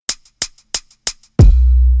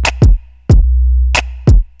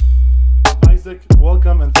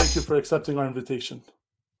for accepting our invitation.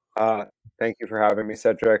 Uh, Thank you for having me,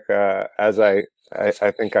 Cedric. As I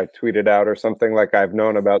think I tweeted out or something, like I've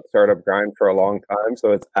known about Startup Grind for a long time,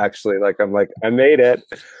 so it's actually like I made it.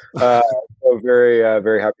 Uh, so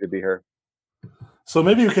very happy to be here. So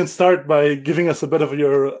maybe you can start by giving us a bit of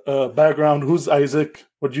your background. Who's Isaac?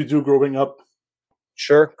 What did you do growing up?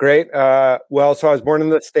 Sure, great. Well, so I was born in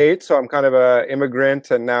the States, so I'm kind of a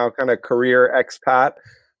immigrant and now kind of career expat,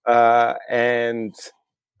 and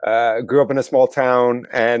grew up in a small town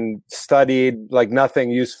and studied like nothing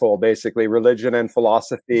useful, basically religion and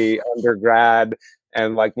philosophy undergrad,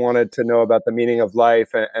 and like wanted to know about the meaning of life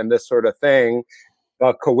and this sort of thing.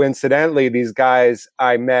 But coincidentally, these guys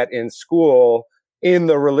I met in school in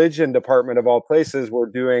the religion department of all places were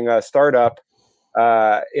doing a startup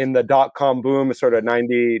in the dot-com boom, sort of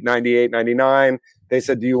 90, 98, 99. They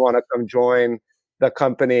said, do you want to come join the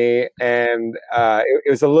company? And it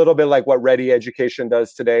was a little bit like what Ready Education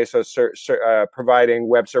does today. So providing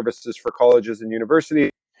web services for colleges and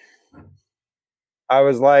universities. I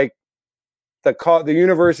was like, the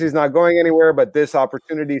university is not going anywhere, but this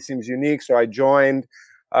opportunity seems unique. So I joined.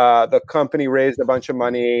 The company raised a bunch of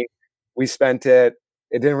money. We spent it.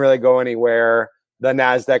 It didn't really go anywhere. The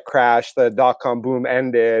NASDAQ crashed, the dot-com boom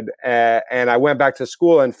ended, and I went back to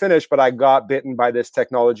school and finished, but I got bitten by this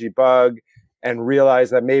technology bug and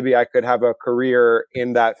realized that maybe I could have a career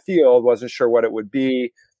in that field. Wasn't sure what it would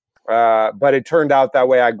be, but it turned out that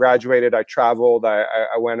way. I graduated, I traveled, I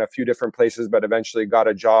went a few different places, but eventually got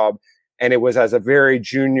a job, and it was as a very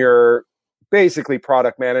junior, basically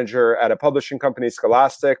product manager at a publishing company,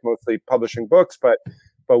 Scholastic, mostly publishing books, but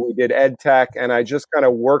we did ed tech, and I just kind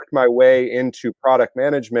of worked my way into product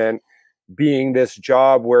management, being this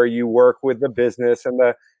job where you work with the business and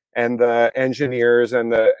the engineers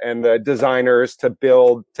and the designers to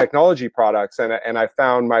build technology products, and I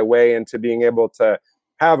found my way into being able to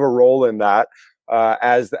have a role in that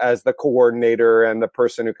as the coordinator and the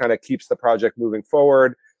person who kind of keeps the project moving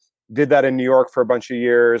forward. Did that in New York for a bunch of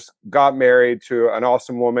years, got married to an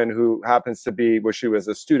awesome woman who happens to be, well, she was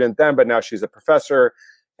a student then, but now she's a professor.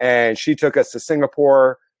 And she took us to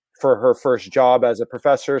Singapore for her first job as a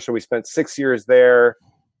professor. So we spent 6 years there,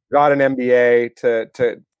 got an MBA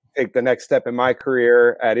to take the next step in my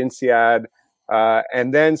career at INSEAD,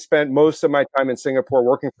 and then spent most of my time in Singapore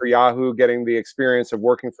working for Yahoo, getting the experience of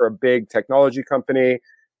working for a big technology company,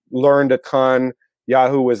 learned a ton.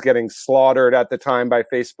 Yahoo was getting slaughtered at the time by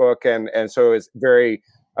Facebook. And so it's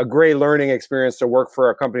a great learning experience to work for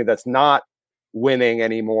a company that's not winning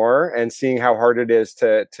anymore and seeing how hard it is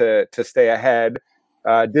to stay ahead.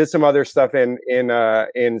 Did some other stuff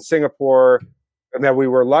in Singapore, and then we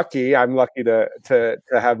were lucky. I'm lucky to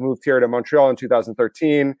have moved here to Montreal in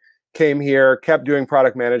 2013. Came here, kept doing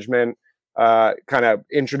product management, kind of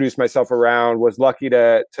introduced myself around. Was lucky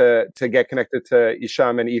to get connected to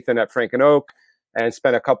Isham and Ethan at Frank and Oak, and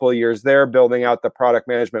spent a couple of years there building out the product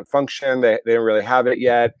management function. They didn't really have it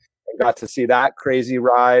yet. Got to see that crazy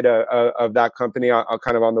ride of that company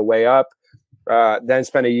kind of on the way up. Then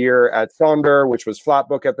spent a year at Sonder, which was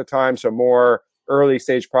Flatbook at the time, so more early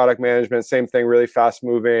stage product management. Same thing, really fast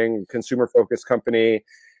moving, consumer focused company.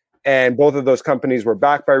 And both of those companies were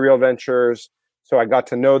backed by Real Ventures. So I got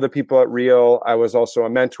to know the people at Real. I was also a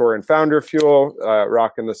mentor in Founder Fuel,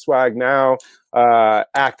 rocking the swag now,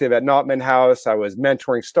 active at Notman House. I was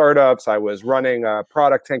mentoring startups. I was running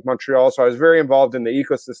Product Tank Montreal. So I was very involved in the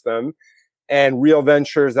ecosystem. And Real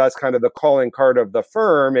Ventures, that's kind of the calling card of the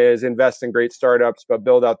firm, is invest in great startups, but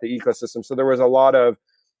build out the ecosystem. So there was a lot of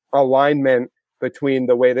alignment between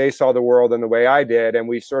the way they saw the world and the way I did. And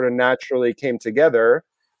we sort of naturally came together.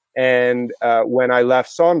 And when I left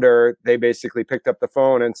Sonder, they basically picked up the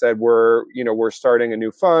phone and said, we're starting a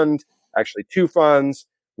new fund, actually two funds.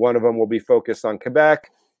 One of them will be focused on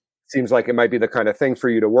Quebec. Seems like it might be the kind of thing for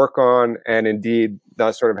you to work on. And indeed,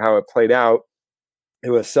 that's sort of how it played out. It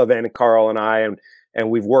was Sylvain and Carl and I, and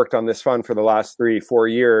we've worked on this fund for the last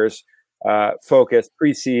 3-4 years, focused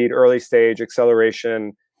pre-seed, early stage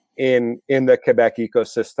acceleration in the Quebec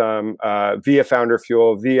ecosystem via Founder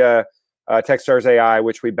Fuel, via Techstars AI,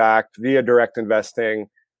 which we backed, via direct investing,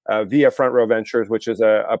 via Front Row Ventures, which is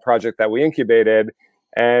a project that we incubated,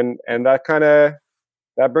 and that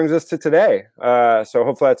brings us to today. So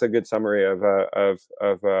hopefully that's a good summary of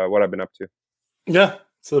what I've been up to. Yeah,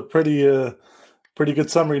 it's a pretty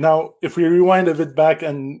good summary. Now, if we rewind a bit back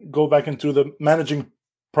and go back into the managing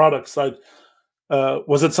product side,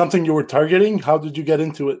 was it something you were targeting? How did you get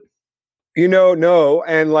into it? No.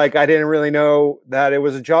 And I didn't really know that it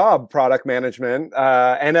was a job, product management.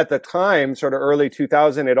 And at the time, sort of early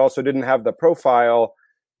 2000, it also didn't have the profile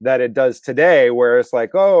that it does today, where it's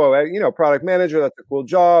like, oh, product manager, that's a cool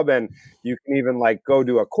job. And you can even like go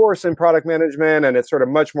do a course in product management. And it's sort of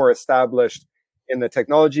much more established in the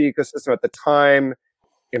technology ecosystem at the time.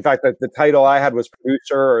 In fact, the title I had was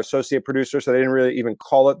producer or associate producer, so they didn't really even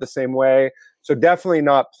call it the same way. So definitely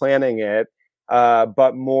not planning it,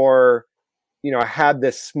 but more, I had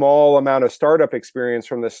this small amount of startup experience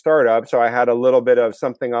from the startup. So I had a little bit of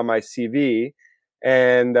something on my CV,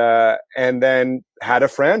 and then had a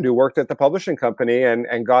friend who worked at the publishing company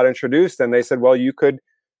and got introduced. And they said, well, you could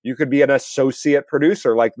be an associate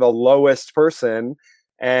producer, like the lowest person,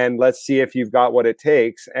 and let's see if you've got what it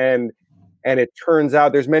takes. And it turns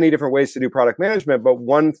out there's many different ways to do product management. But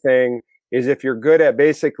one thing is, if you're good at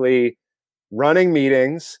basically running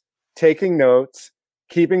meetings, taking notes,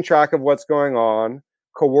 keeping track of what's going on,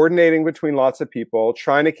 coordinating between lots of people,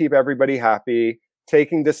 trying to keep everybody happy,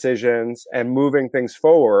 taking decisions and moving things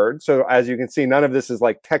forward. So as you can see, none of this is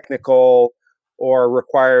like technical or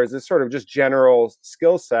requires this sort of just general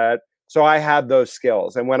skill set. So I had those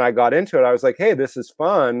skills. And when I got into it, I was like, hey, this is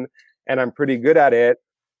fun and I'm pretty good at it.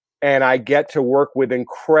 And I get to work with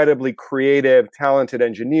incredibly creative, talented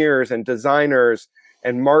engineers and designers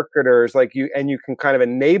and marketers like you, and you can kind of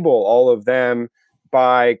enable all of them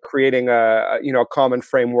by creating a common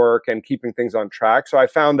framework and keeping things on track. So I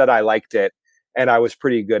found that I liked it and I was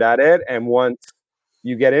pretty good at it. And once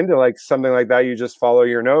you get into like something like that, you just follow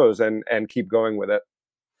your nose and keep going with it.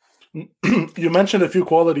 You mentioned a few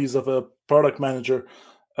qualities of a product manager.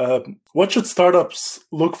 What should startups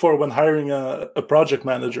look for when hiring a project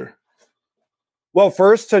manager? Well,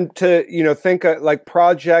 first to think like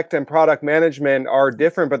project and product management are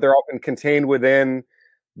different, but they're often contained within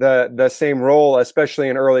the same role, especially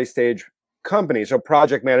in early stage companies. So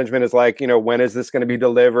project management is like, when is this going to be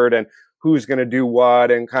delivered and who's going to do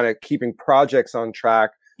what, and kind of keeping projects on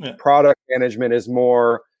track. Yeah. Product management is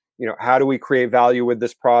more, how do we create value with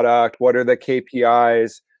this product? What are the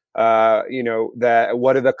KPIs?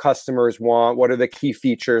 What do the customers want? What are the key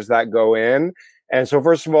features that go in? And so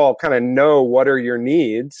first of all, kind of know what are your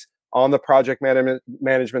needs on the project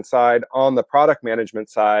management side, on the product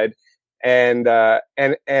management side, and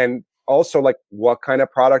also like what kind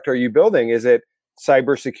of product are you building? Is it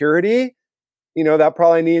cybersecurity? That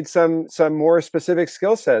probably needs some more specific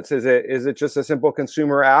skill sets. Is it just a simple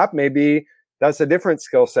consumer app? Maybe that's a different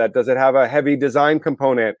skill set. Does it have a heavy design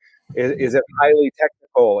component? Is it highly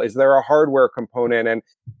technical? Is there a hardware component? And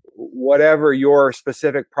whatever your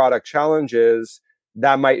specific product challenge is,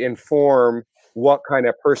 that might inform what kind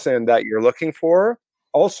of person that you're looking for.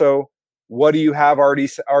 Also, what do you have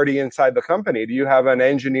already inside the company? Do you have an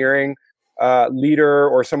engineering leader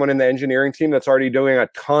or someone in the engineering team that's already doing a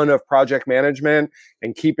ton of project management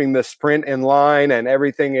and keeping the sprint in line and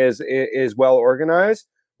everything is well organized?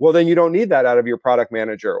 Well, then you don't need that out of your product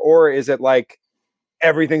manager. Or is it like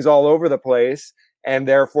everything's all over the place, and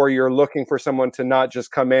therefore you're looking for someone to not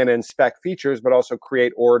just come in and spec features, but also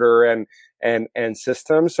create order and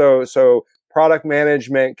systems. So product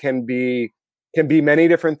management can be many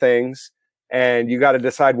different things, and you got to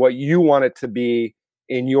decide what you want it to be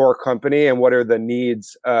in your company and what are the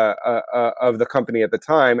needs of the company at the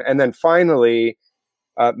time. And then finally,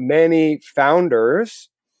 many founders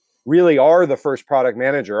really are the first product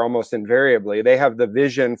manager almost invariably. They have the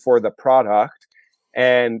vision for the product,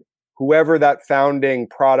 and whoever that founding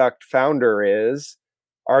product founder is,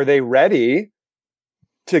 are they ready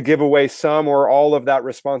to give away some or all of that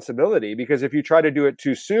responsibility? Because if you try to do it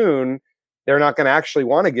too soon, they're not going to actually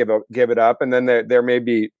want to give it up, and then there may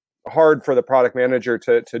be hard for the product manager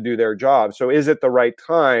to do their job. So is it the right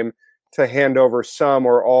time to hand over some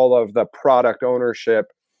or all of the product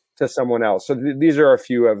ownership to someone else? So these are a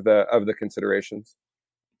few of the considerations.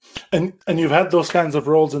 And you've had those kinds of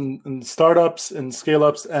roles in startups, in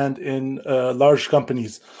scale-ups, and in large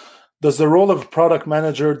companies. Does the role of product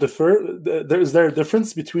manager differ? Is there a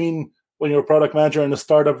difference between when you're a product manager in a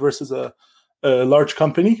startup versus a large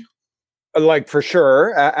company? Like for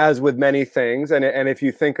sure, as with many things, and if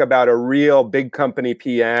you think about a real big company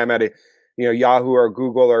PM at a Yahoo or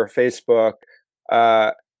Google or Facebook,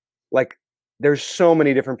 like there's so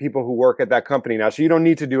many different people who work at that company now. So you don't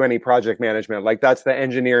need to do any project management. Like that's the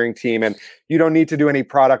engineering team, and you don't need to do any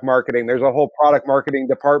product marketing. There's a whole product marketing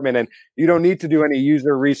department, and you don't need to do any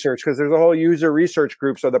user research because there's a whole user research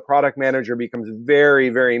group. So the product manager becomes very,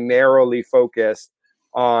 very narrowly focused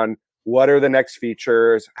on what are the next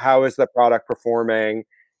features, how is the product performing,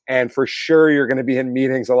 and for sure you're going to be in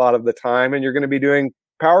meetings a lot of the time, and you're going to be doing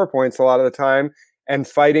PowerPoints a lot of the time and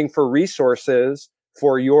fighting for resources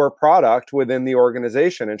for your product within the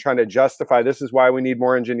organization, and trying to justify this is why we need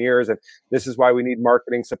more engineers and this is why we need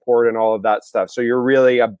marketing support and all of that stuff. So you're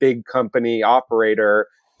really a big company operator,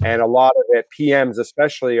 and a lot of it, PMs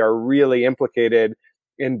especially, are really implicated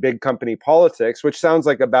in big company politics, which sounds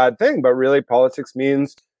like a bad thing, but really politics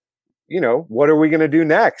means, what are we going to do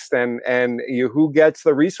next, and who gets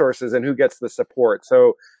the resources and who gets the support.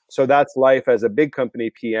 So that's life as a big company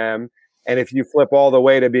PM. And if you flip all the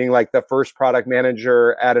way to being like the first product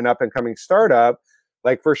manager at an up and coming startup,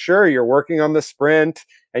 like for sure you're working on the sprint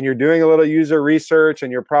and you're doing a little user research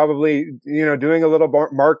and you're probably doing a little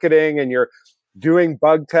marketing and you're doing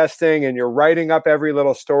bug testing and you're writing up every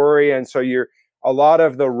little story. And so you're a lot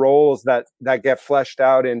of the roles that get fleshed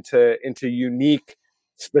out into unique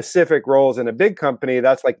specific roles in a big company,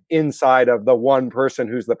 that's like inside of the one person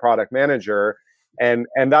who's the product manager. And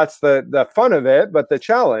that's the fun of it, but the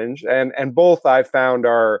challenge, and both I've found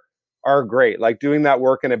are great. Like doing that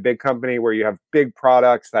work in a big company where you have big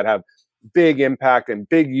products that have big impact and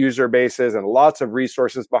big user bases and lots of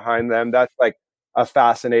resources behind them. That's like a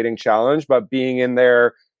fascinating challenge. But being in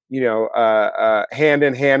there, hand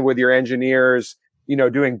in hand with your engineers,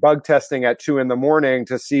 doing bug testing at 2 a.m.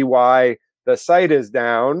 to see why the site is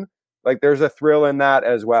down, like there's a thrill in that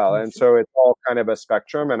as well. And so it's all kind of a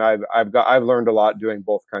spectrum, and I've learned a lot doing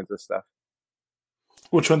both kinds of stuff.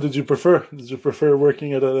 Which one did you prefer? Did you prefer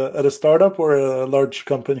working at a startup or a large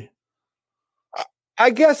company? I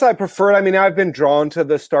guess I prefer, I've been drawn to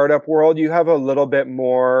the startup world. You have a little bit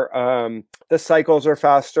more, the cycles are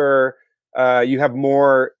faster. You have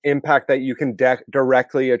more impact that you can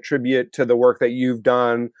directly attribute to the work that you've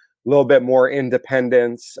done, a little bit more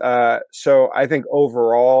independence. So I think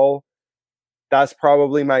overall, that's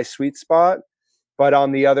probably my sweet spot. But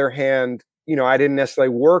on the other hand, I didn't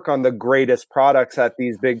necessarily work on the greatest products at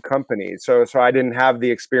these big companies. So I didn't have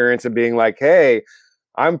the experience of being like, hey,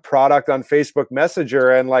 I'm product on Facebook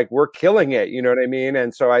Messenger and like we're killing it. You know what I mean?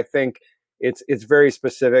 And so I think it's very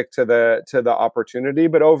specific to the opportunity.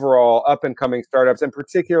 But overall, up and coming startups, and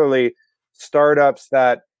particularly startups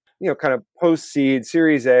that, kind of post-seed,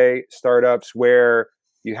 Series A startups where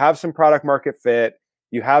you have some product market fit,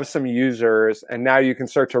 you have some users, and now you can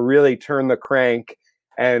start to really turn the crank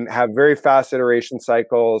and have very fast iteration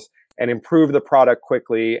cycles and improve the product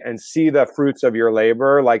quickly and see the fruits of your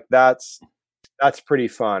labor. Like that's pretty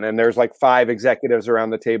fun. And there's like 5 executives around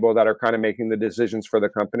the table that are kind of making the decisions for the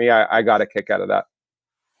company. I got a kick out of that.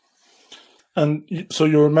 And so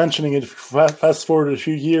you were mentioning it, fast forward a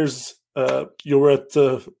few years, you were at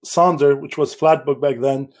Sonder, which was Flatbook back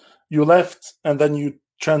then. You left and then you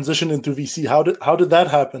transitioned into VC. How did that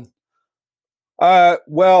happen?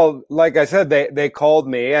 Well, like I said, they called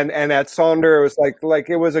me, and at Sonder it was like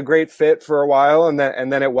it was a great fit for a while, and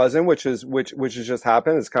then it wasn't, which has just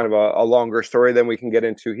happened. It's kind of a longer story than we can get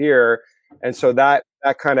into here, and so that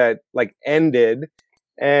kind of like ended,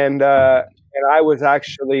 and I was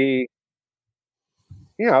actually,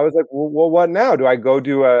 I was like, well, what now? Do I go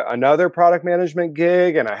do another product management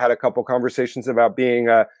gig? And I had a couple conversations about being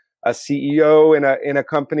a CEO in a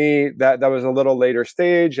company that was a little later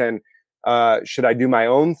stage, and should I do my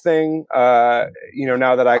own thing?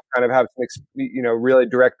 Now that I kind of have some, really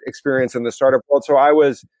direct experience in the startup world. So I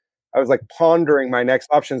was like pondering my next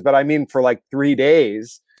options, but for like 3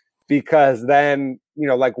 days, because then,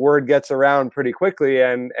 like word gets around pretty quickly,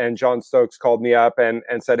 and John Stokes called me up and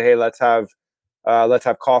said, hey, let's have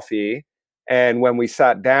coffee. And when we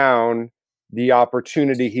sat down, the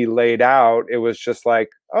opportunity he laid out, it was just like,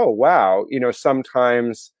 oh, wow.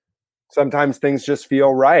 Sometimes things just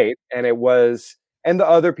feel right. And the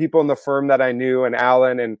other people in the firm that I knew, and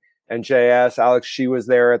Alan and JS, Alex, she was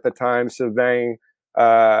there at the time, Sylvain,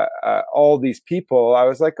 all these people, I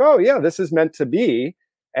was like, oh yeah, this is meant to be.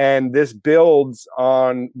 And this builds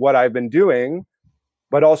on what I've been doing,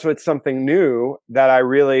 but also it's something new that I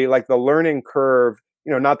really like. The learning curve,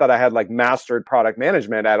 not that I had like mastered product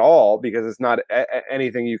management at all, because it's not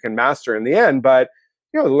anything you can master in the end, but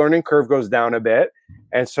the learning curve goes down a bit.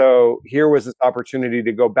 And so here was this opportunity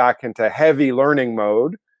to go back into heavy learning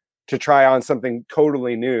mode, to try on something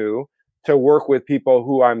totally new, to work with people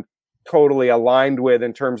who I'm totally aligned with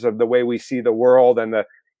in terms of the way we see the world and the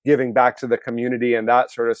giving back to the community and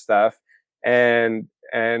that sort of stuff. And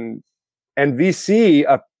VC,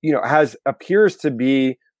 appears to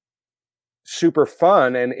be super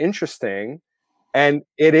fun and interesting, and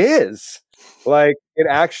it is. Like it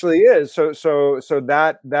actually is. So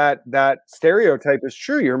that stereotype is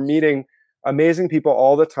true. You're meeting amazing people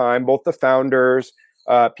all the time, both the founders,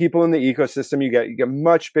 people in the ecosystem. You get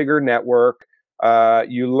much bigger network.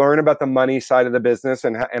 You learn about the money side of the business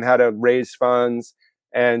and how to raise funds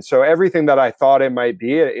And so everything that I thought it might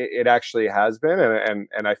be, it actually has been,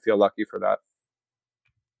 and I feel lucky for that.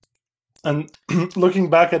 And looking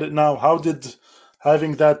back at it now, how did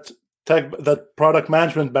having that product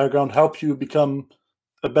management background help you become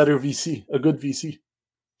a better VC, a good VC?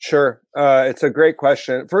 Sure. It's a great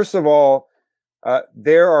question. First of all,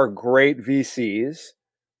 there are great VCs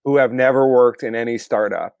who have never worked in any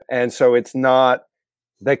startup. And so it's not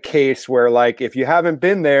the case where, like, if you haven't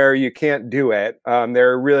been there, you can't do it.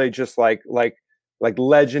 They're really just like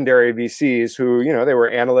legendary VCs who, they were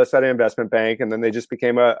analysts at an investment bank and then they just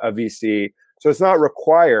became a VC. So it's not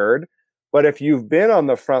required. But if you've been on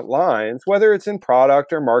the front lines, whether it's in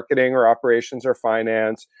product or marketing or operations or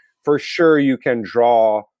finance, for sure you can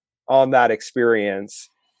draw on that experience,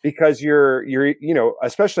 because you're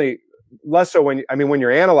especially less so when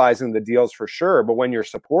you're analyzing the deals, for sure, but when you're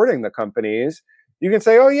supporting the companies, you can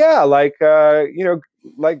say, oh yeah, like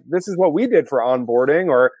this is what we did for onboarding,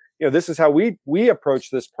 or this is how we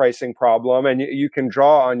approach this pricing problem, and you can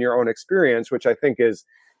draw on your own experience, which I think is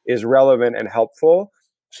relevant and helpful.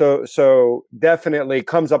 So definitely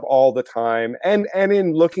comes up all the time, and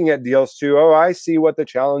in looking at deals too. Oh, I see what the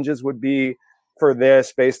challenges would be for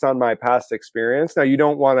this based on my past experience. Now, you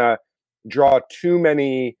don't want to draw too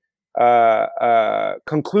many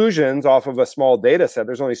conclusions off of a small data set.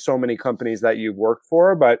 There's only so many companies that you work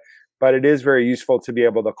for, but it is very useful to be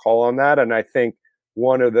able to call on that. And I think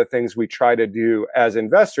one of the things we try to do as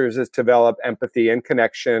investors is develop empathy and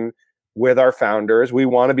connection with our founders. We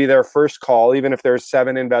want to be their first call, even if there's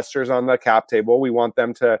 7 investors on the cap table. We want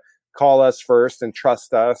them to call us first and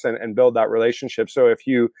trust us and build that relationship. So if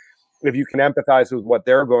you can empathize with what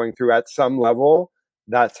they're going through at some level,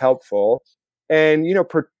 that's helpful. And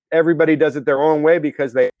everybody does it their own way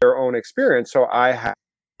because they have their own experience. So I have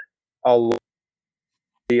a lot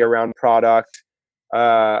around product,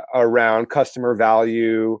 around customer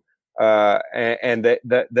value, and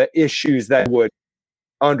the issues that would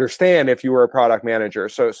understand if you were a product manager.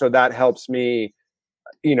 So that helps me,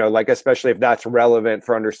 especially if that's relevant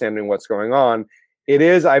for understanding what's going on.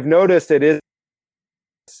 I've noticed it is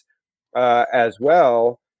as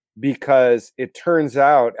well, because it turns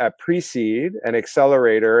out at pre-seed and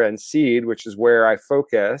accelerator and seed, which is where I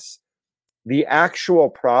focus, the actual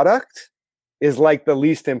product is like the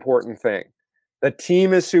least important thing. The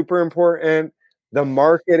team is super important. The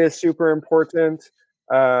market is super important.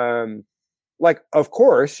 Of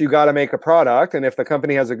course, you got to make a product. And if the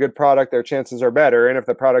company has a good product, their chances are better. And if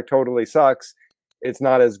the product totally sucks, it's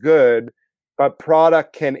not as good. But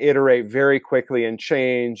product can iterate very quickly and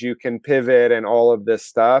change. You can pivot and all of this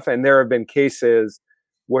stuff. And there have been cases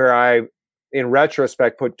where I, in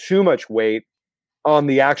retrospect, put too much weight on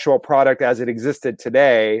the actual product as it existed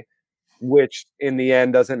today, which in the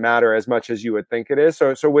end doesn't matter as much as you would think it is.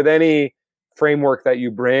 So with any framework that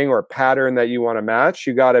you bring or pattern that you want to match,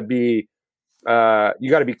 you got to be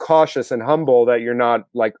cautious and humble that you're not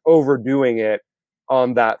like overdoing it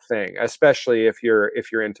on that thing, especially if you're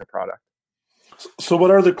into product. So what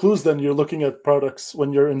are the clues then you're looking at products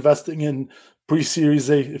when you're investing in pre-series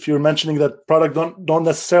A? If you're mentioning that product don't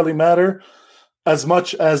necessarily matter as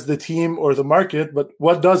much as the team or the market, but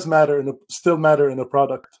what does matter still matter in a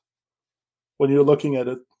product when you're looking at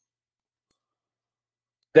it?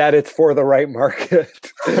 That it's for the right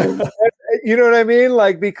market. You know what I mean?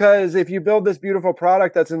 Like, because if you build this beautiful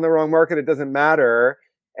product that's in the wrong market, it doesn't matter.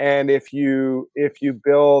 And if you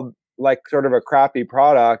build like sort of a crappy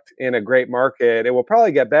product in a great market, it will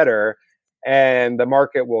probably get better and the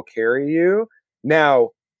market will carry you. Now,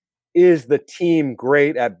 is the team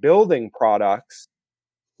great at building products,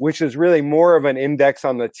 which is really more of an index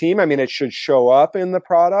on the team? I mean, it should show up in the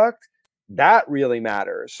product. That really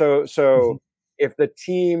matters. So if the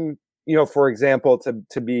team, for example,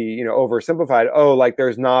 to be, oversimplified, like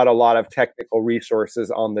there's not a lot of technical resources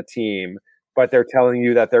on the team, but they're telling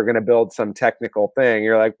you that they're going to build some technical thing.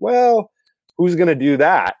 You're like, well, who's going to do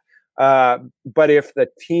that? But if the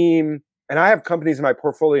team, and I have companies in my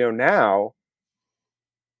portfolio now,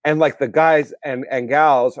 and like the guys and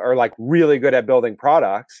gals are like really good at building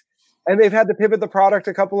products, and they've had to pivot the product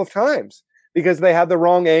a couple of times because they had the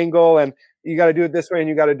wrong angle, and you got to do it this way and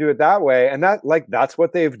you got to do it that way. And that's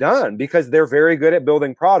what they've done because they're very good at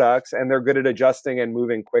building products and they're good at adjusting and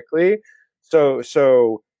moving quickly. So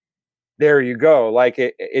there you go. Like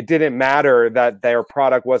it didn't matter that their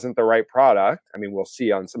product wasn't the right product. I mean, we'll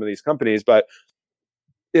see on some of these companies, but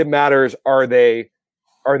it matters. Are they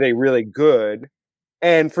really good?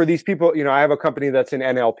 And for these people, I have a company that's in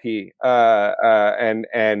NLP,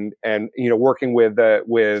 and working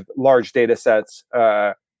with large data sets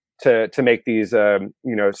to make these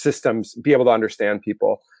systems be able to understand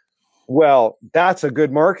people. Well, that's a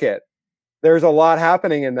good market. There's a lot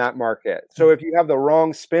happening in that market. So if you have the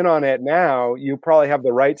wrong spin on it now, you probably have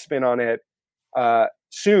the right spin on it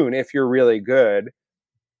soon if you're really good.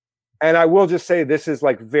 And I will just say this is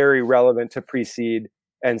like very relevant to pre-seed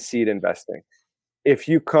and seed investing. If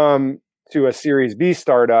you come to a Series B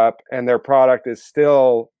startup and their product is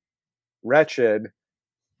still wretched,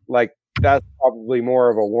 like that's probably more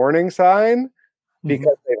of a warning sign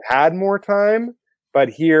because they've had more time. But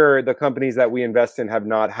here, the companies that we invest in have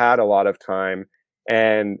not had a lot of time,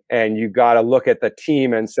 and you got to look at the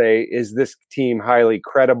team and say, is this team highly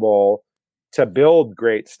credible to build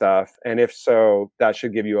great stuff? And if so, that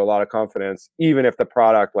should give you a lot of confidence, even if the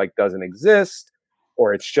product like doesn't exist,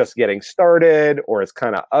 or it's just getting started, or it's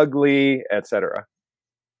kind of ugly, etc.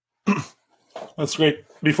 That's great.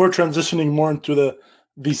 Before transitioning more into the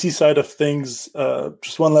VC side of things,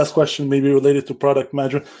 just one last question, maybe related to product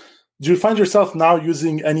management. Do you find yourself now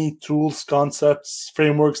using any tools, concepts,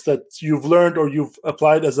 frameworks that you've learned or you've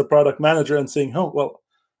applied as a product manager and saying, oh, well,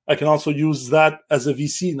 I can also use that as a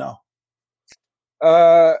VC now?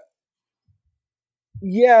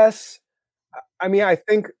 Yes. I mean, I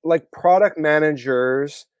think like product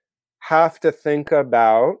managers have to think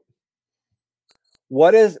about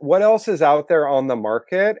what else is out there on the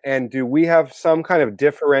market, and do we have some kind of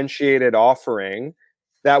differentiated offering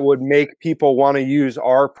that would make people want to use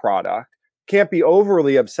our product? Can't be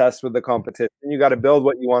overly obsessed with the competition. You got to build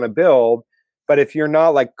what you want to build. But if you're not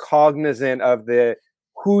like cognizant of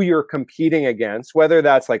who you're competing against, whether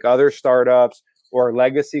that's like other startups or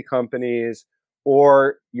legacy companies,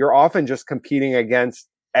 or you're often just competing against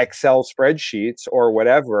Excel spreadsheets or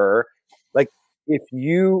whatever, like if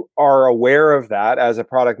you are aware of that as a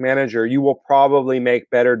product manager, you will probably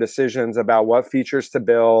make better decisions about what features to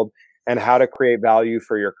build and how to create value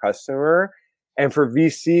for your customer. And for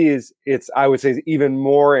VCs, I would say, even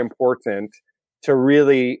more important to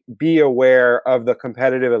really be aware of the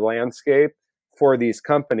competitive landscape for these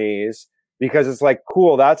companies, because it's like,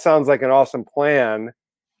 cool, that sounds like an awesome plan,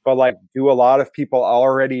 but like, do a lot of people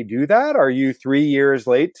already do that? Are you 3 years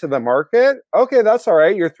late to the market? Okay, that's all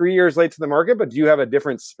right. You're 3 years late to the market, but do you have a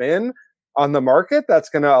different spin on the market that's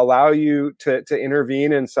going to allow you to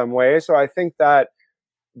intervene in some way? So I think that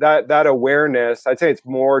awareness, I'd say it's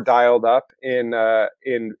more dialed up in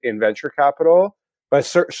venture capital, but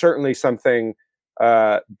certainly something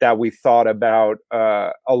that we thought about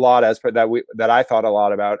a lot that I thought a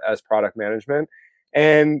lot about as product management.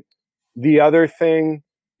 And the other thing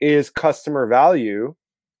is customer value.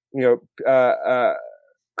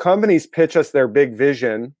 Companies pitch us their big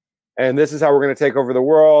vision, and this is how we're going to take over the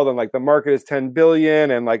world, and like the market is 10 billion,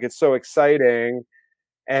 and like it's so exciting,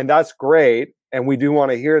 and that's great. And we do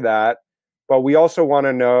want to hear that, but we also want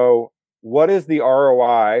to know what is the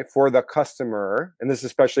ROI for the customer, and this is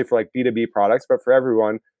especially for like B2B products, but for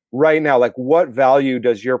everyone right now, like what value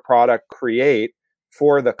does your product create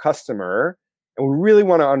for the customer? And we really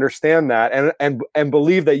want to understand that and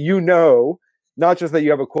believe that not just that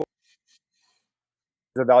you have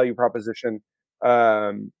the value proposition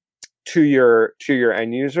to your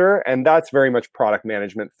end user, and that's very much product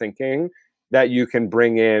management thinking that you can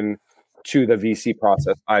bring in to the VC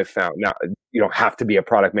process, I've found. Now, you don't have to be a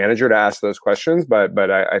product manager to ask those questions, but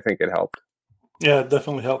I think it helped. Yeah, it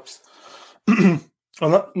definitely helps.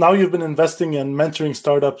 Well, now you've been investing and mentoring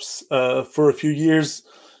startups for a few years.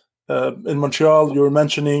 In Montreal, you were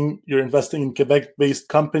mentioning you're investing in Quebec-based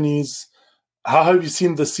companies. How have you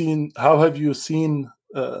seen the scene? How have you seen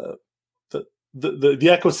the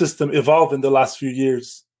ecosystem evolve in the last few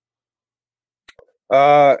years?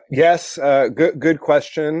 Yes, good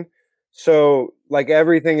question. So like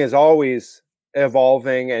everything is always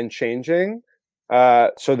evolving and changing.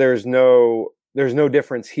 So there's no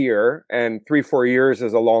difference here. And 3-4 years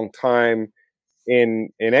is a long time in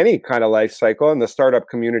any kind of life cycle, and the startup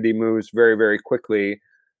community moves very, very quickly.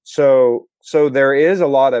 So there is a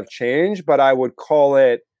lot of change, but I would call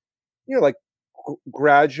it, like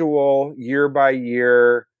gradual, year by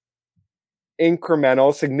year,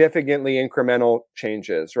 significantly incremental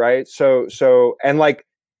changes, right? So and like,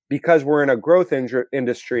 because we're in a growth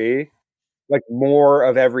industry, like more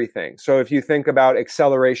of everything. So if you think about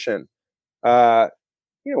acceleration, when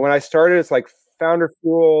I started, it's like Founder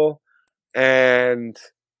Fuel, and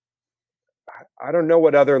I don't know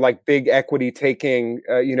what other like big equity taking,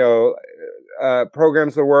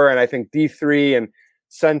 programs there were. And I think D3 and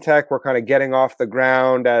Centec were kind of getting off the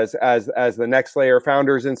ground as the next layer.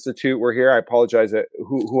 Founders Institute were here. I apologize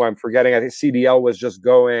who I'm forgetting. I think CDL was just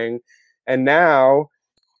going, and now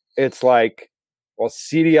it's like, Well,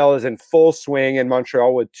 CDL is in full swing in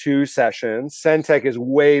Montreal with 2 sessions. Centec is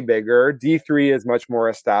way bigger. D3 is much more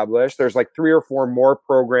established. There's like 3 or 4 more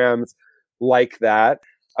programs like that.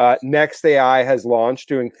 Next AI has launched,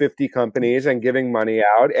 doing 50 companies and giving money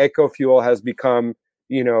out. EcoFuel has become,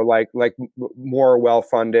 like more well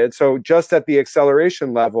funded. So just at the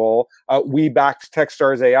acceleration level, we backed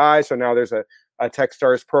Techstars AI. So now there's a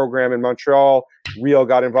Techstars program in Montreal. Real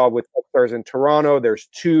got involved with Techstars in Toronto. There's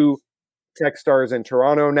 2 Techstars in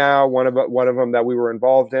Toronto now, one of them that we were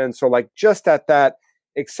involved in. So like just at that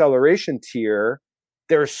acceleration tier,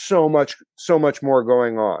 there's so much more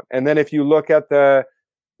going on. And then if you look at the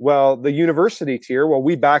university tier,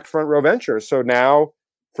 we backed Front Row Ventures. So now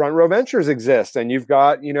Front Row Ventures exists, and you've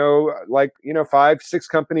got, 5-6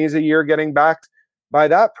 companies a year getting backed by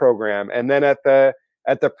that program. And then at the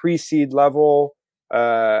pre-seed level,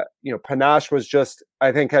 Panache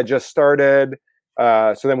had just started.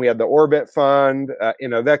 So then we had the Orbit Fund,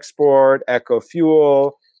 Innovexport,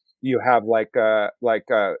 EcoFuel. You have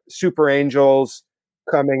Super Angels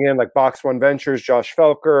coming in, like Box One Ventures, Josh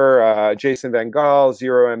Felker, Jason Van Gaal,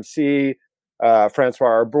 Zero MC, Francois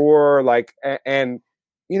Arbour,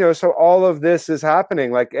 so all of this is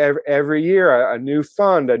happening like every year. A new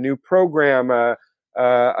fund, a new program, a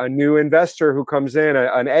new investor who comes in,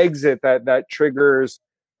 an exit that triggers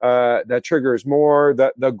more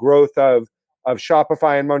the growth of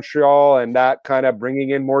Shopify in Montreal, and that kind of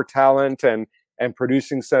bringing in more talent and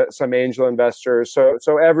producing some angel investors.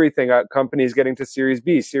 So everything, companies getting to Series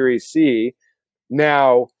B, Series C.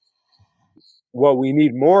 Now, what we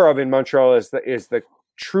need more of in Montreal is the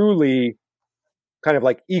truly kind of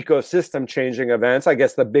like ecosystem changing events. I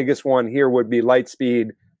guess the biggest one here would be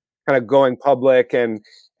Lightspeed kind of going public and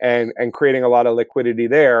creating a lot of liquidity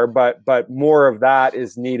there. But more of that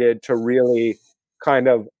is needed to really kind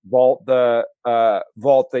of vault the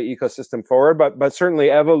ecosystem forward. But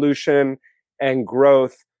certainly evolution and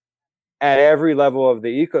growth at every level of the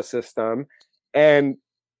ecosystem, and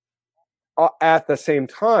at the same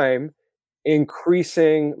time,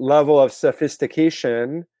 increasing level of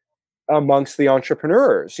sophistication amongst the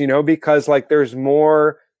entrepreneurs, because like there's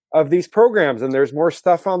more of these programs, and there's more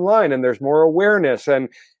stuff online, and there's more awareness, and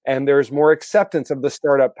there's more acceptance of the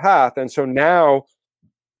startup path. And so now,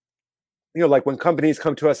 like when companies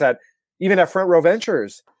come to us even at Front Row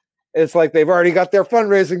Ventures, it's like they've already got their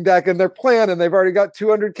fundraising deck and their plan, and they've already got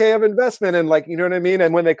 200K of investment, and like, you know what I mean?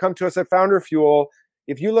 And when they come to us at Founder Fuel,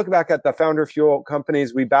 if you look back at the Founder Fuel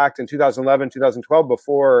companies we backed in 2011, 2012,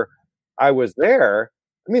 before I was there,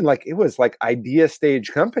 I mean, like it was like idea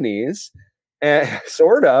stage companies,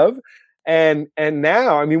 sort of. And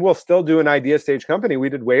now, I mean, we'll still do an idea stage company. We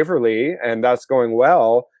did Waverly, and that's going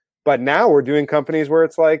well. But now we're doing companies where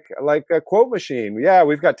it's like a quote machine. Yeah,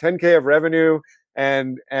 we've got 10K of revenue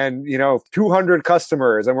and 200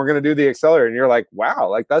 customers, and we're going to do the accelerator. And you're like, wow,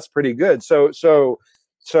 like that's pretty good. So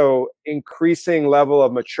increasing level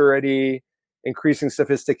of maturity, increasing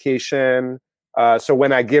sophistication. So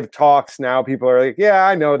when I give talks now, people are like, yeah,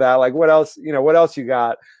 I know that. Like, what else? What else you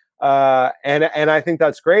got? And I think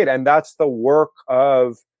that's great. And that's the work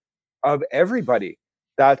of everybody.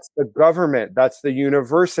 That's the government. That's the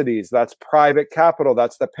universities. That's private capital.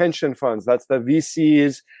 That's the pension funds. That's the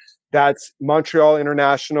VCs. That's Montreal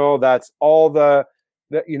International. That's all the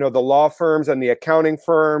law firms and the accounting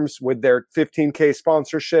firms with their 15K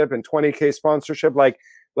sponsorship and 20K sponsorship. Like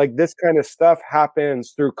this kind of stuff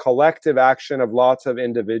happens through collective action of lots of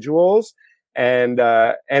individuals, and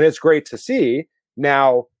it's great to see.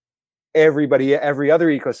 Now, every other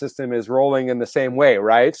ecosystem is rolling in the same way,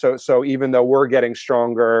 right? So even though we're getting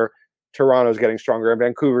stronger, Toronto's getting stronger, and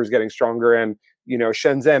Vancouver's getting stronger, and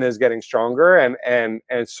Shenzhen is getting stronger, and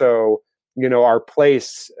so our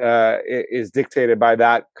place is dictated by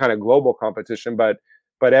that kind of global competition. But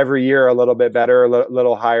every year a little bit better, a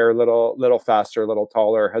little higher, little faster, a little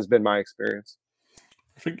taller has been my experience.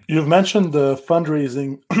 I think you've mentioned the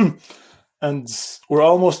fundraising, and we're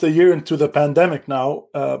almost a year into the pandemic now.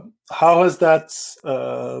 How has that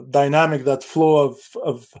dynamic, that flow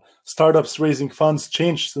of startups raising funds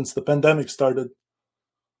changed since the pandemic started?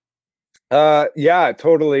 Yeah,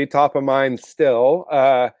 totally top of mind still.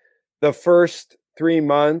 The first 3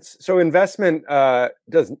 months, so investment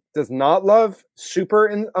does not love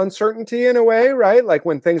super uncertainty in a way, right? Like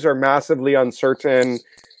when things are massively uncertain,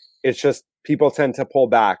 it's just people tend to pull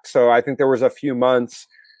back. So I think there was a few months,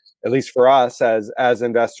 at least for us as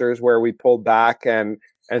investors, where we pulled back, and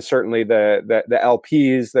certainly the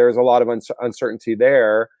LPs, there's a lot of uncertainty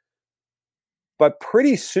there. But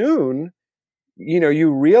pretty soon,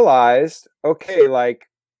 you realized, okay, like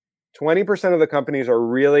 20% of the companies are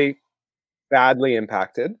really badly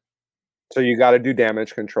impacted. So you got to do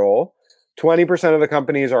damage control. 20% of the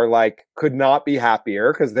companies are like, could not be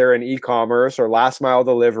happier because they're in e-commerce or last mile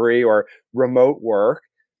delivery or remote work.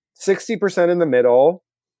 60% in the middle,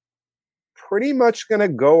 pretty much going to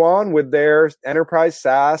go on with their enterprise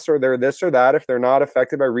SaaS or their this or that if they're not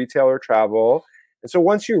affected by retail or travel. And so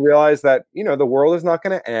once you realize that, the world is not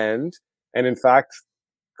going to end, and in fact,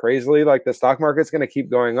 crazily, like the stock market's going to keep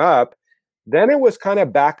going up, then it was kind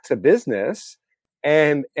of back to business.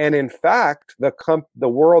 And in fact, the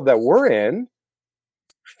world that we're in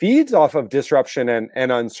feeds off of disruption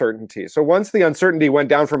and uncertainty. So once the uncertainty went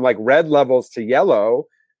down from like red levels to yellow,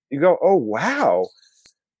 you go, oh wow,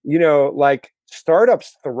 like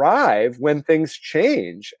startups thrive when things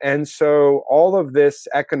change. And so all of this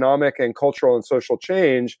economic and cultural and social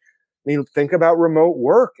change, think about remote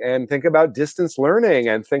work and think about distance learning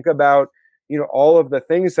and think about, all of the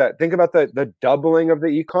things think about the doubling of the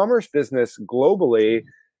e-commerce business globally.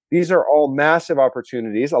 These are all massive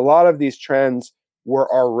opportunities. A lot of these trends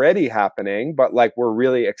were already happening, but like we're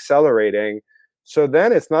really accelerating. So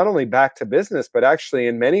then it's not only back to business, but actually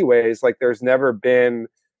in many ways, like there's never been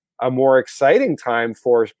a more exciting time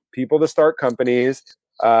for people to start companies,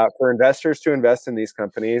 for investors to invest in these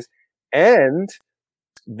companies, and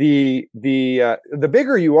the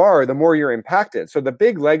bigger you are, the more you're impacted. So the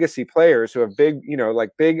big legacy players who have big,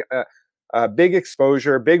 big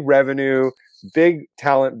exposure, big revenue, big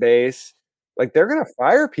talent base, like they're going to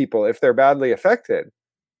fire people if they're badly affected.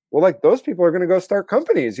 Well, like those people are going to go start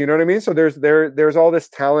companies. You know what I mean? So there's all this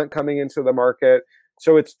talent coming into the market.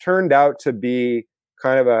 So it's turned out to be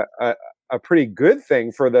kind of a pretty good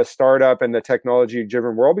thing for the startup and the technology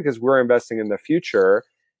driven world because we're investing in the future.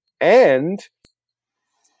 And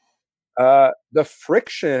the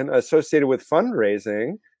friction associated with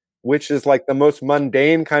fundraising, which is like the most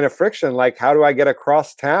mundane kind of friction, like how do I get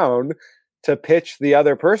across town to pitch the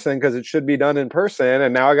other person because it should be done in person,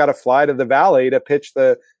 and now I got to fly to the Valley to pitch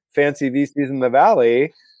the fancy VCs in the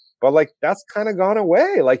Valley. But like that's kind of gone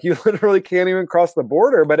away. Like you literally can't even cross the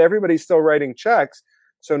border, but everybody's still writing checks.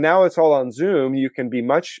 So now it's all on Zoom. You can be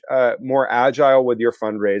much more agile with your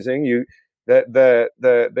fundraising.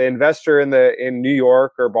 The investor in New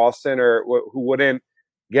York or Boston or who wouldn't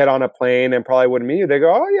get on a plane and probably wouldn't meet you, they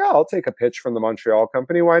go, oh yeah, I'll take a pitch from the Montreal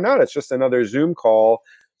company. Why not? It's just another Zoom call.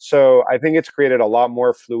 So I think it's created a lot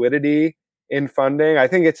more fluidity in funding. I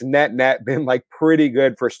think it's net been like pretty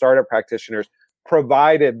good for startup practitioners,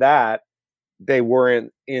 provided that they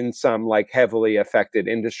weren't in some like heavily affected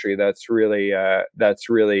industry that's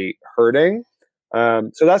really hurting.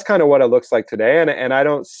 So that's kind of what it looks like today. And I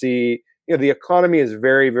don't see, the economy is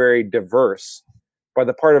very, very diverse, but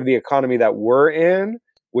the part of the economy that we're in,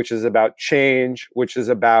 which is about change, which is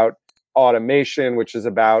about automation, which is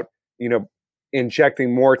about,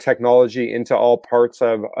 injecting more technology into all parts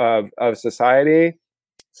of society,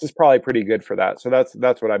 this is probably pretty good for that. So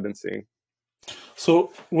that's what I've been seeing.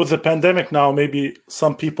 So with the pandemic now, maybe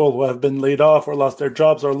some people who have been laid off or lost their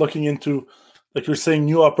jobs are looking into, like you're saying,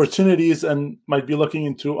 new opportunities and might be looking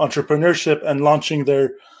into entrepreneurship and launching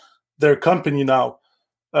their company now.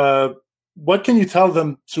 What can you tell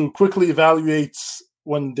them to quickly evaluate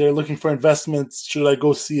when they're looking for investments? Should I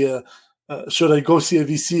go see a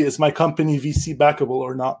VC? Is my company VC backable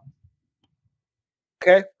or not?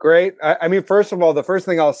 Okay, great. I mean, first of all, the first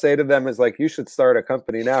thing I'll say to them is like, you should start a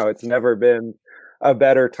company now. It's never been a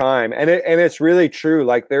better time, and it's really true.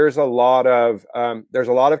 Like, there's a lot of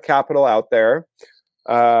capital out there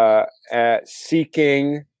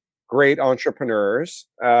seeking great entrepreneurs,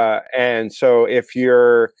 and so if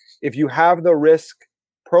you have the risk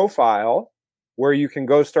profile where you can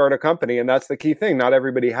go start a company, and that's the key thing. Not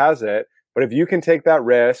everybody has it, but if you can take that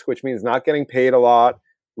risk, which means not getting paid a lot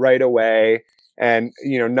right away, and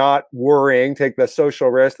not worrying, take the social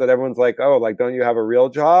risk that everyone's like, oh, like, don't you have a real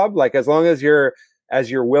job? Like, as long as you're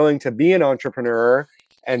willing to be an entrepreneur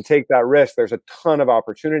and take that risk, there's a ton of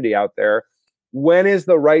opportunity out there. When is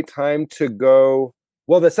the right time to go?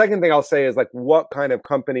 Well, the second thing I'll say is like, what kind of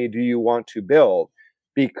company do you want to build?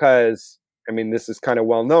 Because I mean, this is kind of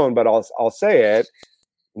well known, but I'll say it.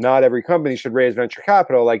 Not every company should raise venture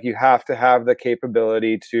capital. Like, you have to have the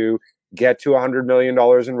capability to get to $100 million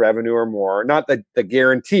in revenue or more. Not the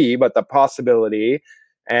guarantee, but the possibility.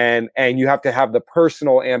 And you have to have the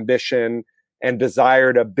personal ambition and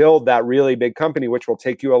desire to build that really big company, which will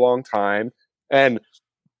take you a long time. And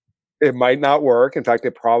it might not work. In fact,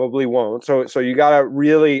 it probably won't. So you got to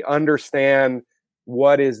really understand,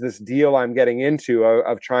 what is this deal I'm getting into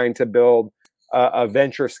of trying to build a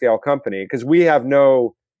venture scale company? Because we have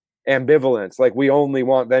no ambivalence. Like, we only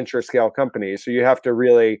want venture scale companies. So you have to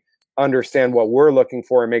really understand what we're looking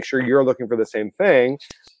for and make sure you're looking for the same thing.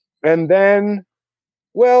 And then,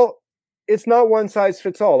 well, it's not one size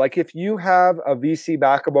fits all. Like if you have a VC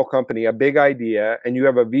backable company, a big idea, and you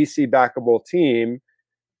have a VC backable team,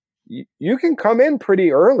 you can come in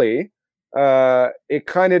pretty early. It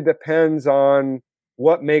kind of depends on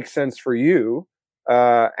what makes sense for you,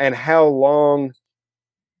 and how long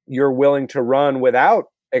you're willing to run without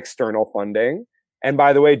external funding. And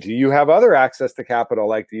by the way, do you have other access to capital?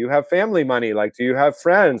 Like, do you have family money? Like, do you have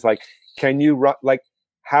friends? Like, can you run, like,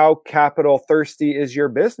 how capital thirsty is your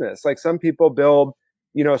business? Like, some people build,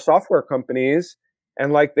 software companies,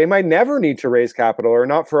 and like they might never need to raise capital or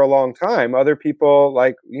not for a long time. Other people,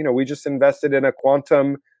 like, we just invested in a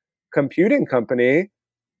quantum computing company.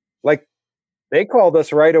 Like, they called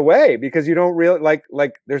us right away because you don't really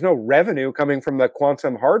like there's no revenue coming from the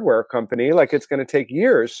quantum hardware company. Like, it's going to take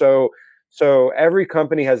years. So every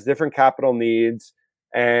company has different capital needs,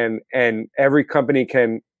 and every company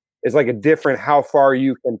is like a different how far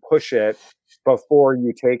you can push it before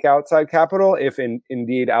you take outside capital, if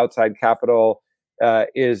indeed outside capital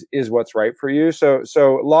is what's right for you. So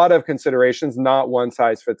a lot of considerations, not one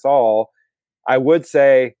size fits all. I would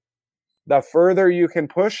say the further you can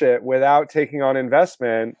push it without taking on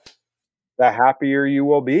investment, the happier you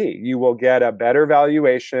will be. You will get a better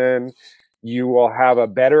valuation. You will have a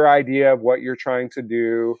better idea of what you're trying to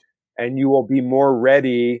do, and you will be more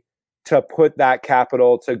ready to put that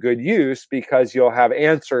capital to good use because you'll have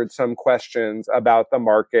answered some questions about the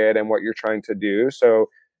market and what you're trying to do. So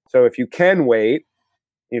if you can wait,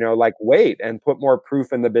 wait and put more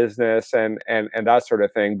proof in the business and that sort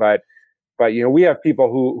of thing. But we have people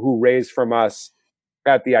who raise from us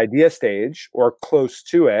at the idea stage or close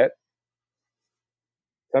to it.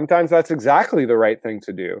 Sometimes that's exactly the right thing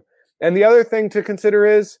to do. And the other thing to consider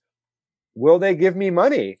is, will they give me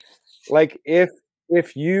money? Like, if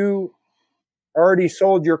you already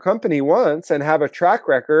sold your company once and have a track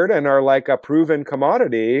record and are like a proven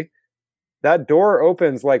commodity, that door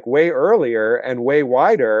opens like way earlier and way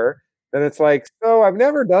wider. Then it's like, so I've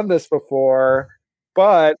never done this before,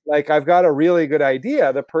 but like I've got a really good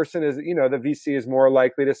idea. The person is, the VC is more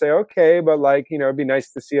likely to say, okay, but like, it'd be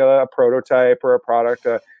nice to see a prototype or a product.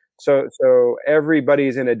 So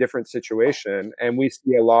everybody's in a different situation, and we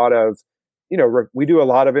see a lot of, we do a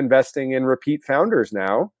lot of investing in repeat founders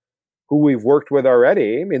now who we've worked with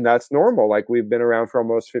already. I mean, that's normal. Like, we've been around for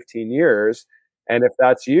almost 15 years. And if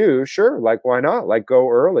that's you, sure, like, why not? Like, go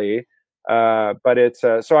early. But it's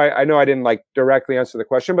so I know I didn't like directly answer the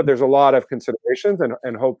question, but there's a lot of considerations,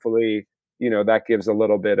 and hopefully, that gives a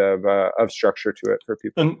little bit of structure to it for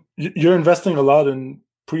people. And you're investing a lot in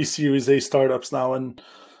pre-Series A startups now, and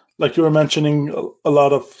like you were mentioning, a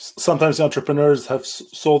lot of sometimes the entrepreneurs have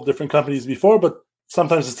sold different companies before, but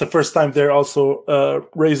sometimes it's the first time they're also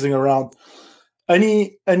raising around.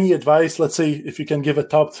 Any advice? Let's say if you can give a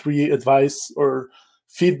top 3 advice or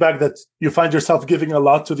feedback that you find yourself giving a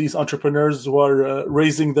lot to these entrepreneurs who are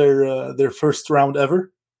raising their first round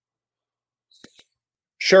ever.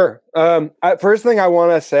 Sure. First thing I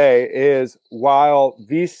want to say is, while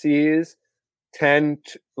VCs tend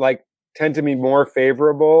to be more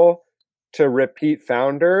favorable to repeat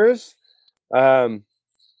founders,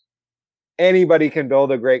 anybody can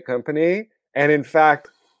build a great company. And in fact,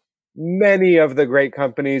 many of the great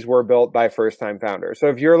companies were built by first-time founders. So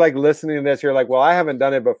if you're like listening to this, you're like, well, I haven't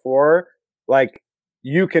done it before. Like,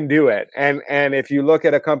 you can do it. And if you look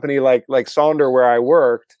at a company like Sonder, where I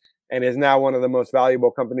worked, and is now one of the most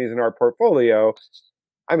valuable companies in our portfolio,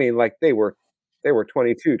 I mean, like, they were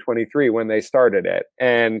 22, 23 when they started it.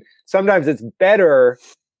 And sometimes it's better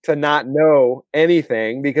to not know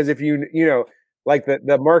anything, because if like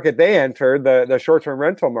the market they entered, the short-term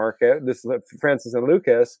rental market, this is Francis and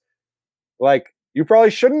Lucas, like, you probably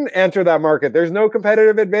shouldn't enter that market. There's no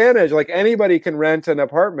competitive advantage. Like, anybody can rent an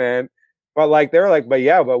apartment, but like, they're like,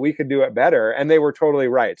 but we could do it better. And they were totally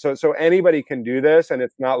right. So anybody can do this. And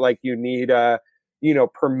it's not like you need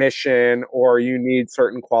permission or you need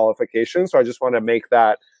certain qualifications. So I just want to make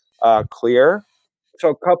that clear. So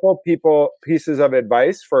a couple pieces of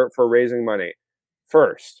advice for raising money.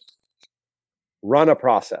 First, run a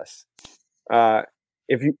process.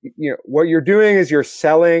 If what you're doing is you're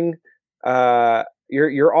selling,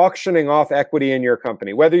 you're auctioning off equity in your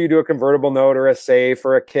company, whether you do a convertible note or a SAFE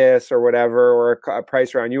or a KISS or whatever, or a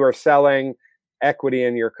price round, you are selling equity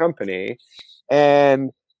in your company.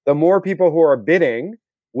 And the more people who are bidding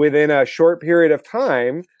within a short period of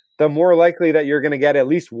time, the more likely that you're going to get at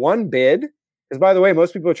least one bid. Because, by the way,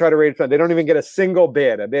 most people try to raise funds, they don't even get a single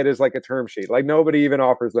bid. A bid is like a term sheet. Like, nobody even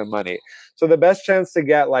offers them money. So the best chance to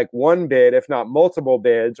get like one bid, if not multiple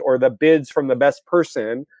bids, or the bids from the best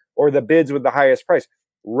person, or the bids with the highest price,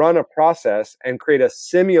 run a process and create a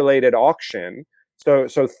simulated auction.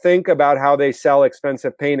 So think about how they sell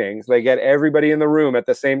expensive paintings. They get everybody in the room at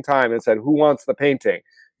the same time and said, who wants the painting?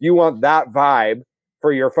 You want that vibe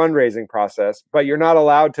for your fundraising process, but you're not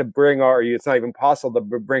allowed to bring, or it's not even possible to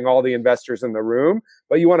bring all the investors in the room,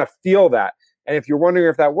 but you want to feel that. And if you're wondering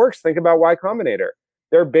if that works, think about Y Combinator.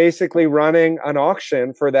 They're basically running an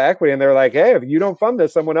auction for the equity, and they're like, hey, if you don't fund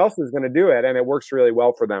this, someone else is going to do it. And it works really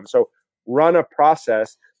well for them. So run a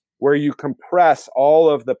process where you compress all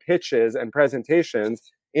of the pitches and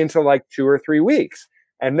presentations into like 2 or 3 weeks.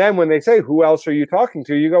 And then when they say, who else are you talking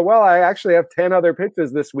to? You go, well, I actually have 10 other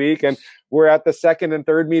pitches this week, and we're at the second and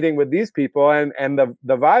third meeting with these people. And the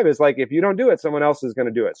vibe is like, if you don't do it, someone else is going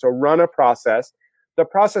to do it. So run a process. The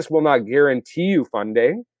process will not guarantee you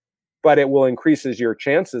funding, but it will increases your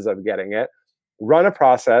chances of getting it. Run a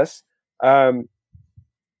process. As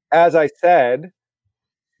I said,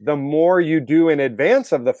 the more you do in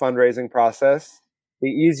advance of the fundraising process, the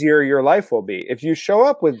easier your life will be. If you show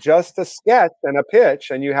up with just a sketch and a pitch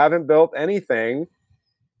and you haven't built anything,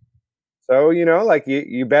 so like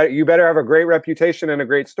you better have a great reputation and a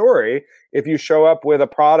great story. If you show up with a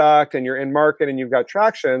product and you're in market and you've got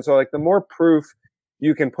traction, so like the more proof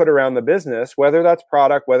you can put around the business, whether that's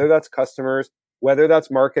product, whether that's customers, whether that's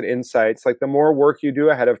market insights, like the more work you do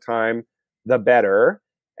ahead of time, the better.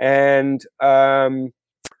 And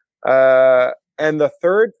the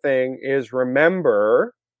third thing is,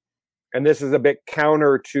 remember, and this is a bit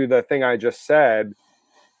counter to the thing I just said,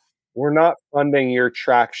 we're not funding your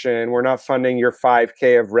traction. We're not funding your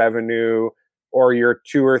 5K of revenue or your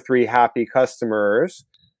 2 or 3 happy customers.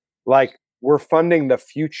 Like, we're funding the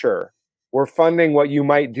future. We're funding what you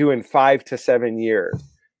might do in 5 to 7 years.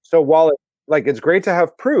 So while it's great to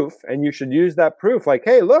have proof, and you should use that proof, like,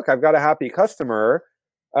 hey, look, I've got a happy customer.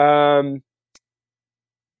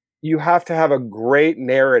 You have to have a great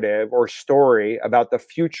narrative or story about the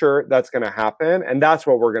future that's going to happen. And that's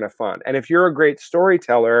what we're going to fund. And if you're a great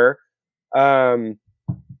storyteller,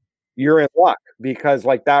 you're in luck, because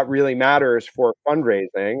like that really matters for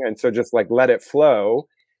fundraising. And so just like let it flow.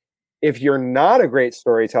 If you're not a great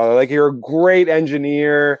storyteller, like you're a great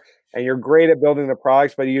engineer and you're great at building the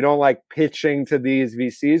products, but you don't like pitching to these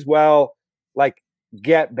VCs, well, like,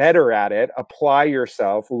 get better at it, apply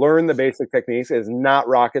yourself, learn the basic techniques. It's not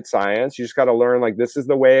rocket science. You just got to learn, like, this is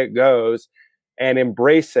the way it goes, and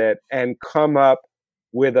embrace it, and come up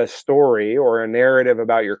with a story or a narrative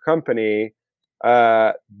about your company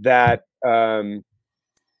that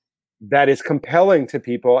is compelling to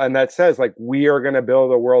people, and that says, like, we are going to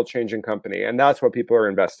build a world-changing company. And that's what people are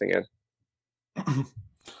investing in.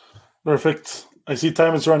 Perfect. I see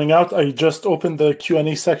time is running out. I just opened the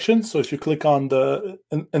Q&A section. So if you click on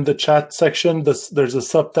in the chat section, there's a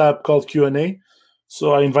sub tab called Q&A.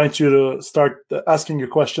 So I invite you to start asking your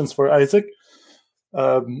questions for Isaac.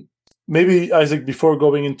 Maybe, Isaac, before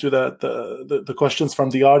going into the questions from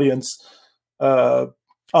the audience,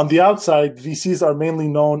 on the outside, VCs are mainly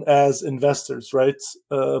known as investors, right?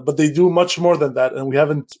 But they do much more than that, and we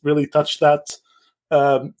haven't really touched that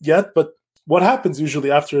yet. But what happens usually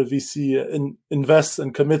after a VC invests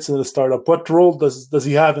and commits in a startup? What role does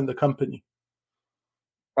he have in the company?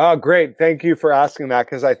 Oh, great. Thank you for asking that,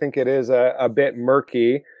 because I think it is a bit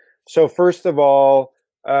murky. So first of all,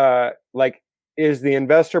 is the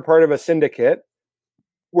investor part of a syndicate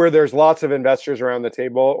where there's lots of investors around the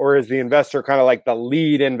table, or is the investor kind of like the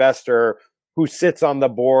lead investor who sits on the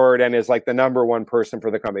board and is like the number one person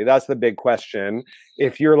for the company? That's the big question.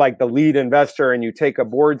 If you're like the lead investor and you take a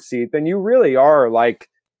board seat, then you really are like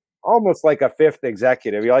almost like a fifth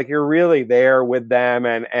executive. You're really there with them,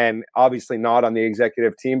 and obviously not on the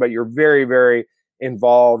executive team, but you're very, very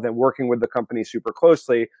involved and working with the company super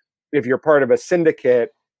closely. If you're part of a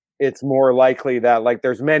syndicate, it's more likely that like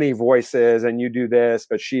there's many voices and you do this,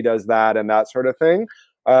 but she does that, and that sort of thing.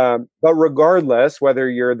 But regardless, whether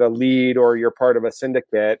you're the lead or you're part of a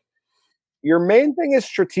syndicate, your main thing is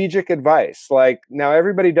strategic advice. Like, now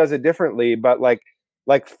everybody does it differently, but like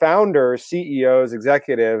founders, CEOs,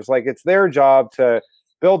 executives, like it's their job to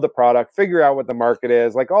build the product, figure out what the market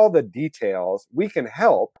is, like all the details. We can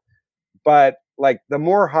help, but like the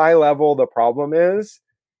more high level the problem is,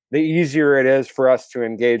 the easier it is for us to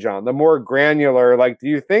engage on. The more granular, like, do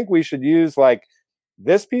you think we should use like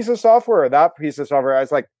this piece of software or that piece of software? I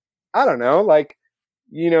was like, I don't know, like,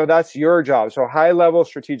 that's your job. So high level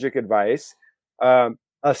strategic advice,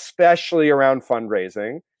 especially around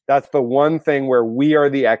fundraising. That's the one thing where we are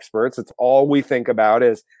the experts. It's all we think about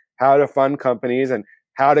is how to fund companies and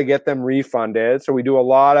how to get them refunded. So we do a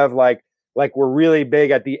lot of like we're really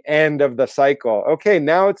big at the end of the cycle. Okay,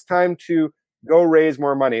 now it's time to go raise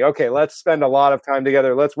more money. Okay, let's spend a lot of time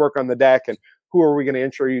together. Let's work on the deck and who are we going to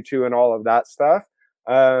intro you to and all of that stuff.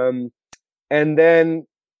 And then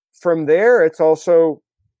from there, it's also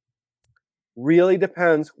really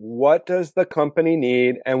depends, what does the company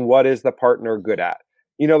need and what is the partner good at?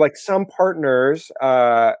 Like some partners,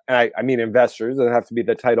 and I mean investors, doesn't have to be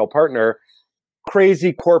the title partner,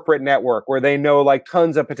 crazy corporate network where they know like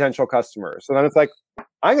tons of potential customers. So then it's like,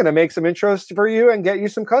 I'm going to make some intros for you and get you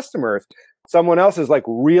some customers. Someone else is like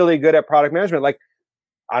really good at product management. Like,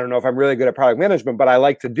 I don't know if I'm really good at product management, but I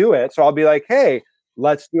like to do it. So I'll be like, hey,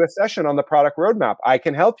 let's do a session on the product roadmap. I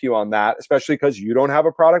can help you on that, especially because you don't have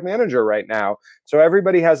a product manager right now. So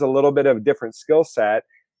everybody has a little bit of different skill set.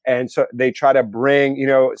 And so they try to bring,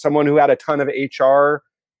 someone who had a ton of HR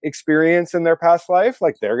experience in their past life,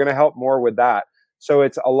 like they're going to help more with that. So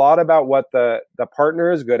it's a lot about what the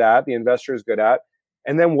partner is good at, the investor is good at,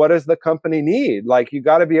 and then what does the company need? Like you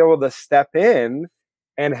got to be able to step in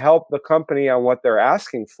and help the company on what they're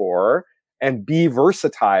asking for and be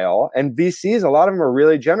versatile. And VCs, a lot of them are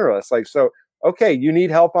really generous. Like, so, okay, you need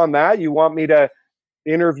help on that. You want me to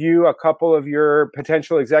interview a couple of your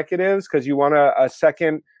potential executives because you want a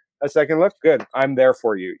second look? Good. I'm there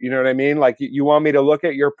for you. You know what I mean? Like you want me to look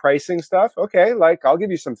at your pricing stuff? Okay. Like I'll give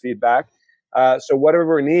you some feedback. So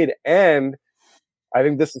whatever we need. And I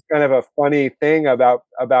think this is kind of a funny thing about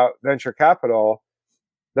venture capital.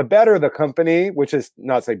 The better the company, which is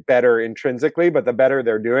not say better intrinsically, but the better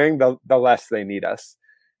they're doing, the less they need us.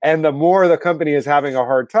 And the more the company is having a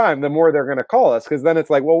hard time, the more they're going to call us, because then it's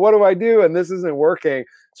like, well, what do I do? And this isn't working.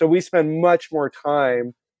 So we spend much more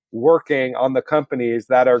time working on the companies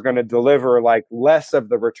that are going to deliver like less of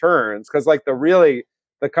the returns. Because like the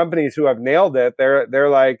companies who have nailed it, they're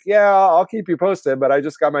like, yeah, I'll keep you posted, but I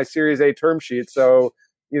just got my Series A term sheet. So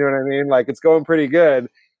you know what I mean? Like it's going pretty good.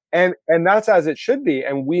 And that's as it should be.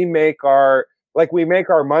 And we make our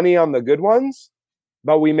money on the good ones,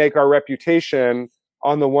 but we make our reputation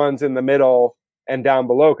on the ones in the middle and down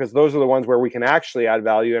below, because those are the ones where we can actually add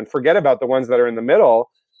value, and forget about the ones that are in the middle,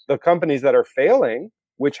 the companies that are failing,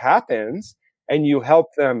 which happens, and you help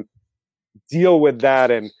them deal with that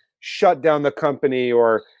and shut down the company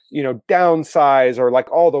or, downsize or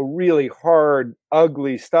like all the really hard,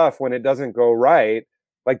 ugly stuff when it doesn't go right.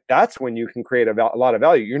 Like that's when you can create a lot of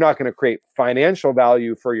value. You're not going to create financial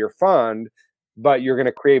value for your fund, but you're going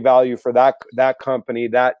to create value for that company,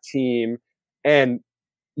 that team, and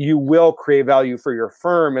you will create value for your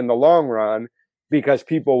firm in the long run, because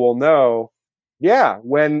people will know, yeah,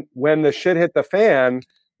 when the shit hit the fan,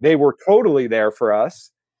 they were totally there for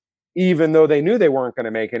us, even though they knew they weren't going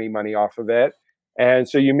to make any money off of it. And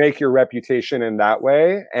so you make your reputation in that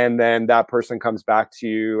way, and then that person comes back to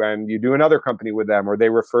you and you do another company with them, or they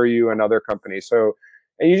refer you another company. So,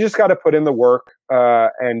 and you just got to put in the work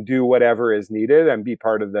and do whatever is needed and be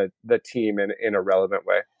part of the team in a relevant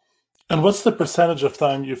way. And what's the percentage of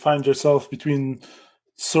time you find yourself between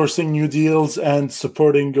sourcing new deals and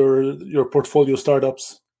supporting your portfolio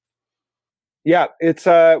startups? Yeah, it's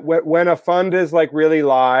when a fund is like really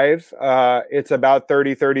live, it's about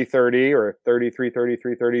 30-30-30 or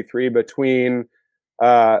 33-33-33 between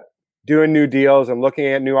doing new deals and looking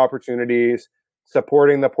at new opportunities,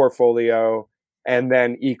 supporting the portfolio, and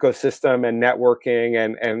then ecosystem and networking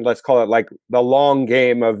and let's call it like the long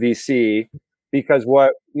game of VC, because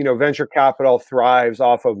venture capital thrives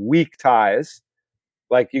off of weak ties.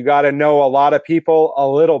 Like you got to know a lot of people a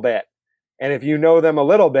little bit, and if you know them a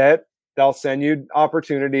little bit, they'll send you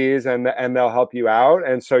opportunities and they'll help you out.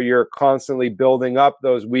 And so you're constantly building up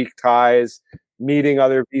those weak ties, meeting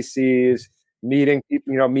other VCs, meeting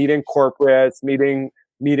corporates,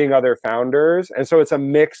 meeting other founders. And so it's a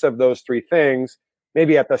mix of those three things.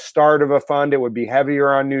 Maybe at the start of a fund, it would be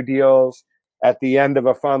heavier on new deals. At the end of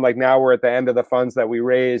a fund, like now we're at the end of the funds that we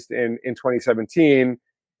raised in 2017,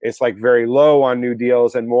 it's like very low on new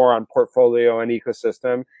deals and more on portfolio and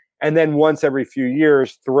ecosystem. And then once every few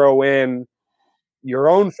years, throw in your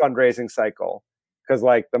own fundraising cycle, because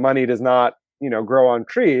like the money does not, grow on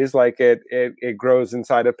trees. Like it grows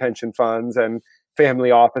inside of pension funds and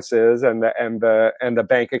family offices and the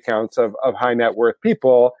bank accounts of high net worth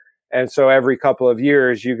people. And so every couple of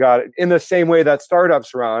years, you got, in the same way that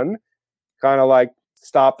startups run, kind of like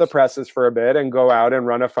stop the presses for a bit and go out and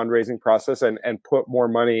run a fundraising process and put more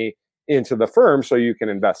money into the firm so you can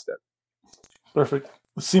invest it. Perfect.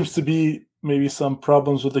 There seems to be maybe some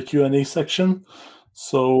problems with the Q&A section.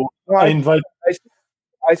 So I invite...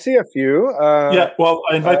 I see a few. I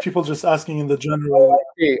invite people just asking in the general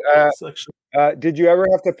section. Did you ever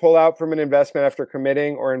have to pull out from an investment after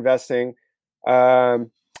committing or investing? I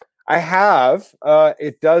have.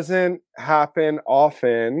 It doesn't happen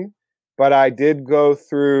often. but I did go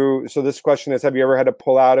through. So this question is, have you ever had to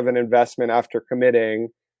pull out of an investment after committing?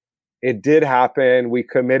 It did happen. We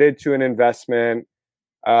committed to an investment,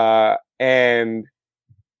 and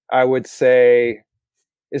I would say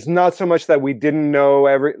it's not so much that we didn't know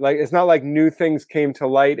it's not like new things came to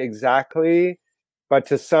light exactly, but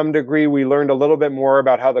to some degree we learned a little bit more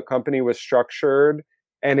about how the company was structured,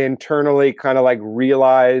 and internally kind of like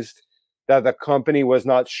realized that the company was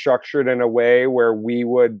not structured in a way where we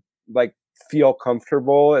would like feel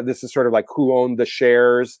comfortable. This is sort of like who owned the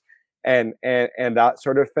shares and that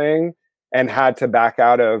sort of thing, and had to back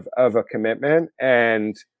out of a commitment.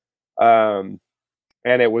 And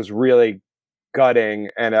it was really gutting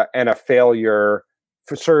and a failure,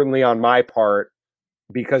 certainly on my part,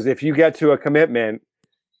 because if you get to a commitment,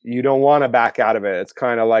 you don't want to back out of it. It's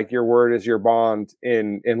kind of like your word is your bond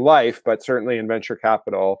in life, but certainly in venture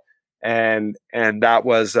capital. And that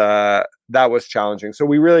was challenging. So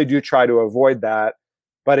we really do try to avoid that,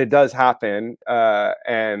 but it does happen.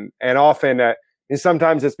 And often, and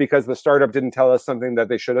sometimes it's because the startup didn't tell us something that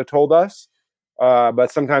they should have told us.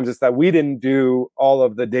 But sometimes it's that we didn't do all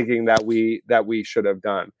of the digging that we should have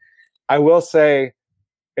done. I will say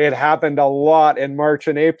it happened a lot in March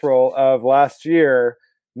and April of last year.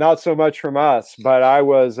 Not so much from us, but I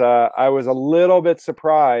was a little bit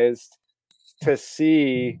surprised to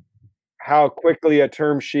see how quickly a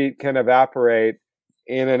term sheet can evaporate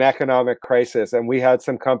in an economic crisis. And we had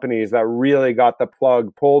some companies that really got the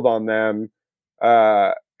plug pulled on them.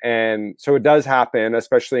 And so it does happen,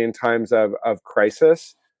 especially in times of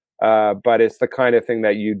crisis. But it's the kind of thing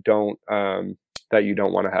that you don't want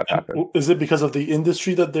to have happen. Is it because of the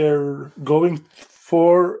industry that they're going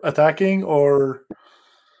for attacking, or?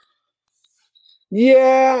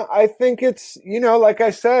 Yeah, I think it's, like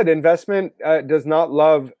I said, investment does not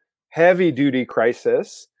love heavy duty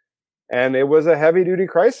crisis. And it was a heavy duty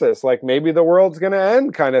crisis, like maybe the world's going to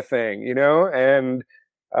end kind of thing,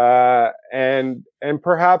 and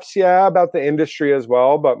perhaps, yeah, about the industry as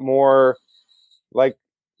well, but more like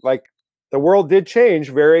the world did change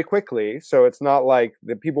very quickly. So it's not like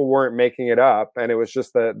the people weren't making it up, and it was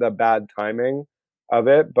just the bad timing of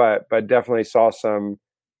it, but definitely saw some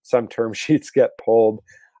term sheets get pulled.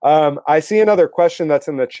 I see another question that's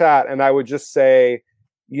in the chat, and I would just say,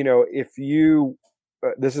 if you,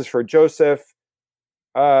 this is for Joseph,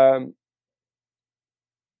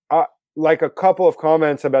 like a couple of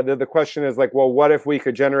comments about the question is like, well, what if we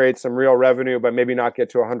could generate some real revenue, but maybe not get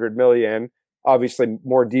to 100 million? Obviously,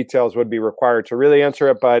 more details would be required to really answer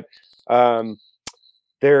it, but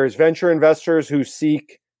there's venture investors who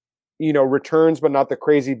seek, returns, but not the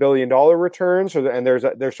crazy $1 billion returns. And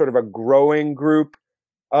there's sort of a growing group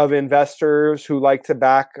of investors who like to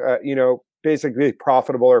back, basically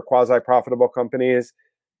profitable or quasi-profitable companies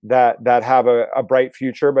that have a bright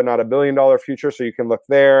future, but not $1 billion future. So you can look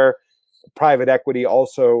there. Private equity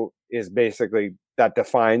also is basically, that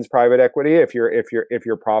defines private equity if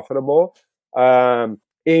you're profitable.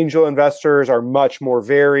 Angel investors are much more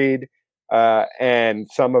varied. And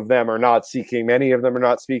some of them are not seeking, many of them are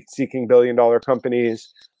not seeking $1 billion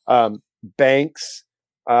companies. Banks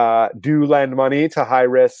do lend money to high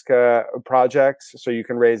risk projects, so you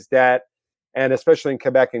can raise debt. And especially in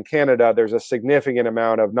Quebec and Canada, there's a significant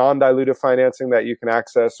amount of non-dilutive financing that you can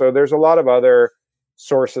access. So there's a lot of other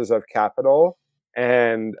sources of capital,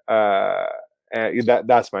 and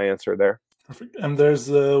that's my answer there. Perfect. And there's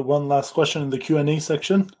one last question in the Q&A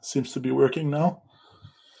section. Seems to be working now.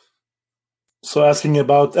 So asking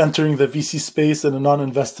about entering the VC space in a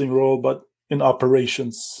non-investing role, but in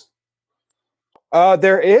operations.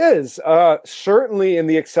 There is certainly in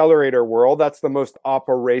the accelerator world. That's the most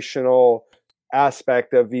operational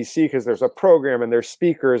aspect of VC, because there's a program and there's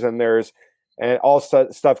speakers and there's all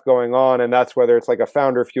stuff going on, and that's whether it's like a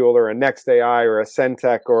Founder Fuel or a Next AI or a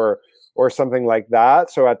Centec or something like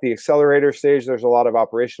that. So at the accelerator stage, there's a lot of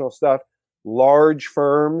operational stuff. Large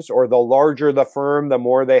firms, or the larger the firm, the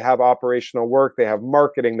more they have operational work. They have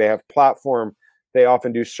marketing, they have platform, they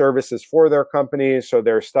often do services for their companies, so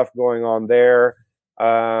there's stuff going on there.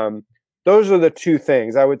 Those are the two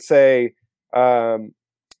things I would say.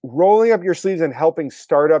 Rolling up your sleeves and helping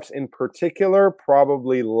startups in particular,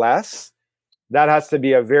 probably less. That has to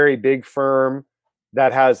be a very big firm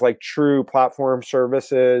that has like true platform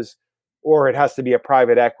services, or it has to be a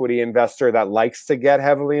private equity investor that likes to get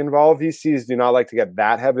heavily involved. VCs do not like to get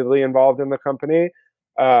that heavily involved in the company,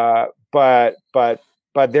 but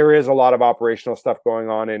there is a lot of operational stuff going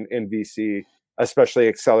on in VC, especially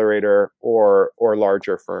accelerator or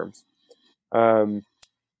larger firms.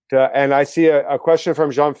 And I see a question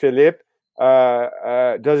from Jean-Philippe.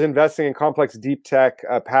 Does investing in complex deep tech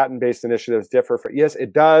patent-based initiatives differ? Yes,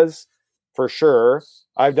 it does. for sure.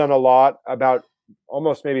 I've done a lot. About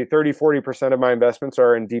almost maybe 30-40% of my investments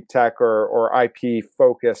are in deep tech or IP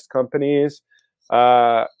focused companies.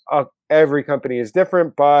 Every company is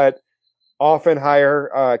different, but often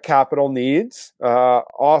higher capital needs,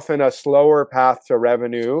 often a slower path to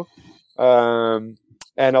revenue, and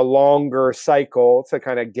a longer cycle to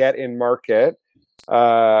kind of get in market.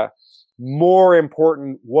 More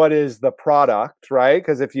important, what is the product, right?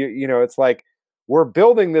 Because if it's like, we're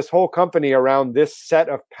building this whole company around this set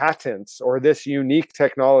of patents or this unique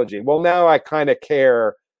technology. Well, now I kind of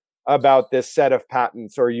care about this set of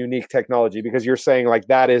patents or unique technology, because you're saying like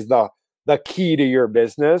that is the key to your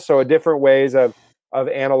business. So different ways of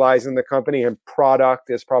analyzing the company, and product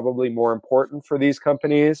is probably more important for these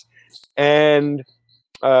companies, and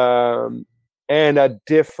a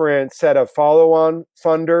different set of follow-on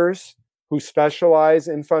funders who specialize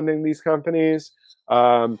in funding these companies,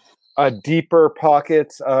 a deeper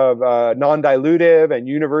pockets of non-dilutive and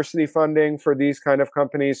university funding for these kind of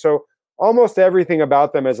companies. So almost everything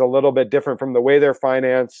about them is a little bit different, from the way they're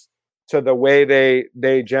financed to the way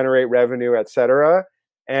they generate revenue, et cetera.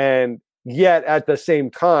 And yet at the same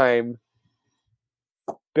time,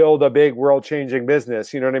 build a big world-changing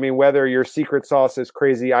business. You know what I mean? Whether your secret sauce is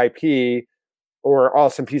crazy IP or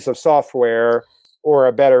awesome piece of software or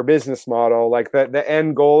a better business model, like the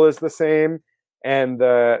end goal is the same, and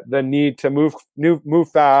the need to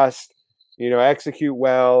move fast, execute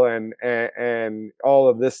well, and all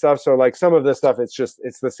of this stuff. So like some of this stuff,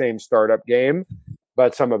 it's the same startup game,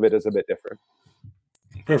 but some of it is a bit different.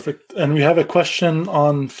 Perfect. And we have a question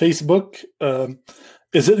on Facebook.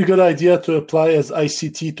 Is it a good idea to apply as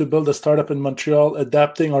ICT to build a startup in Montreal,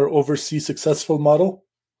 adapting our overseas successful model?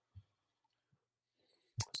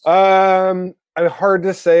 Hard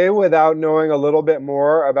to say without knowing a little bit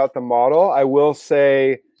more about the model. I will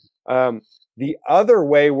say the other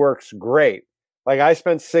way works great. Like I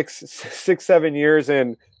spent 7 years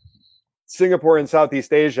in Singapore and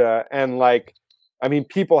Southeast Asia, and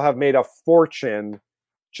people have made a fortune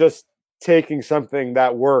just taking something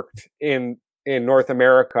that worked in North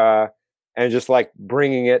America and just like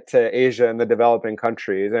bringing it to Asia and the developing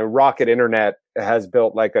countries. And Rocket Internet has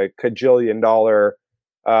built like a $1 kajillion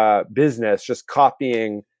business, just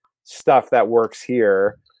copying stuff that works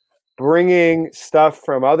here, bringing stuff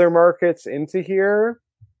from other markets into here.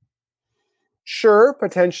 Sure,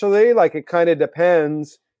 potentially. Like it kind of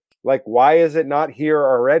depends. Like, why is it not here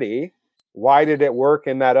already? Why did it work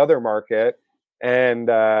in that other market? And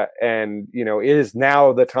is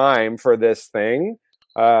now the time for this thing?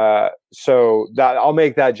 So that I'll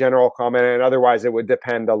make that general comment, and otherwise it would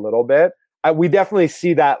depend a little bit. We definitely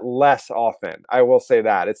see that less often. I will say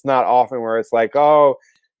that it's not often where it's like, oh,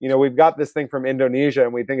 we've got this thing from Indonesia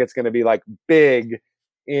and we think it's going to be like big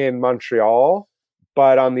in Montreal.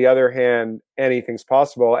 But on the other hand, anything's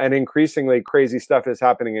possible. And increasingly crazy stuff is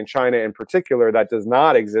happening in China in particular that does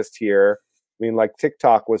not exist here. I mean, like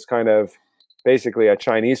TikTok was kind of basically a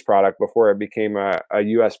Chinese product before it became a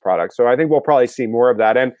US product. So I think we'll probably see more of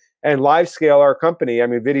that. And LiveScale, our company, I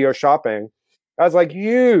mean, video shopping, that's like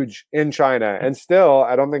huge in China. And still,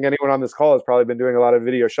 I don't think anyone on this call has probably been doing a lot of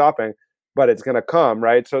video shopping, but it's going to come,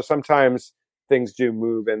 right? So sometimes things do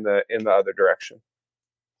move in the other direction.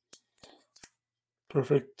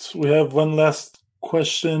 Perfect. We have one last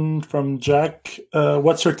question from Jack.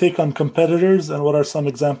 What's your take on competitors, and what are some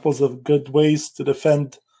examples of good ways to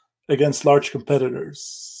defend against large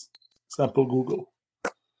competitors? Example, Google.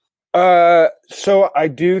 So I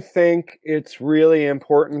do think it's really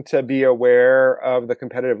important to be aware of the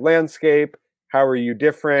competitive landscape. How are you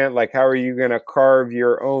different? Like, how are you going to carve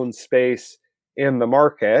your own space in the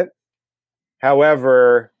market?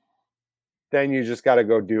 However, then you just got to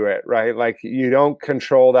go do it, right? Like, you don't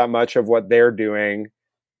control that much of what they're doing,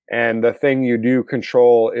 and the thing you do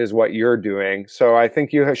control is what you're doing. So I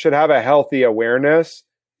think you should have a healthy awareness,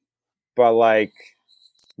 but like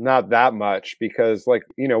not that much, because like,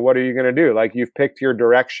 what are you going to do? Like, you've picked your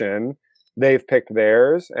direction, they've picked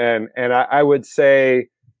theirs. And I would say,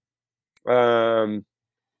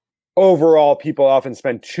 overall, people often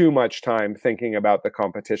spend too much time thinking about the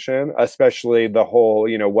competition, especially the whole,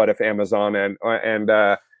 what if Amazon and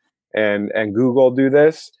Google do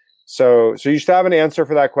this? So you should have an answer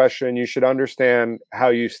for that question. You should understand how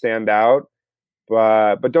you stand out,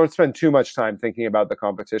 but don't spend too much time thinking about the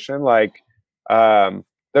competition. Like,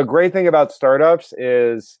 the great thing about startups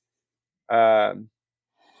is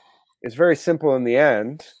it's very simple in the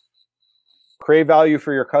end. Create value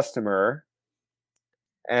for your customer,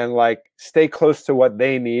 and like stay close to what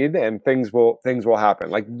they need, and things will happen.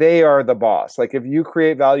 Like, they are the boss. Like, if you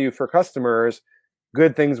create value for customers,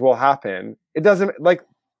 good things will happen. It doesn't, like,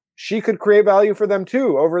 she could create value for them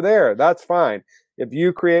too over there. That's fine. If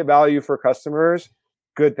you create value for customers,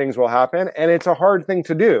 good things will happen. And it's a hard thing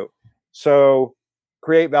to do. So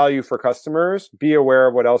create value for customers, be aware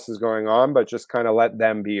of what else is going on, but just kind of let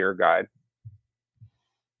them be your guide.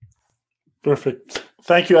 Perfect.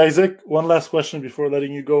 Thank you, Isaac. One last question before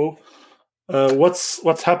letting you go. What's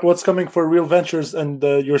coming for Real Ventures and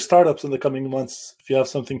your startups in the coming months? If you have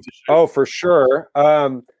something to share. Oh, for sure.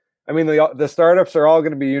 I mean, the startups are all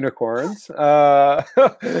going to be unicorns, but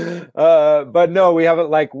no, we haven't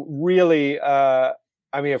like really. I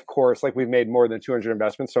mean, of course, like we've made more than 200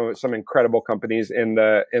 investments, so some incredible companies in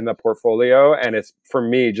the portfolio, and it's for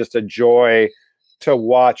me just a joy to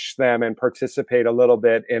watch them and participate a little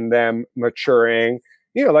bit in them maturing.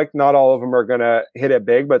 You know, like not all of them are going to hit it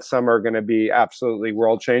big, but some are going to be absolutely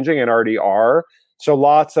world changing and already are. So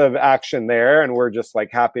lots of action there, and we're just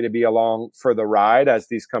like happy to be along for the ride as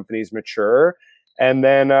these companies mature. And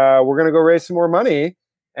then we're going to go raise some more money,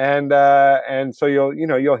 and so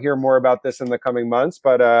you'll hear more about this in the coming months.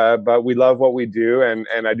 But we love what we do, and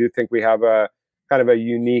I do think we have a kind of a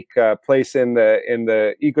unique place in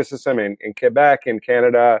the ecosystem in Quebec, in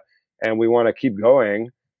Canada, and we want to keep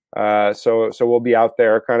going. So we'll be out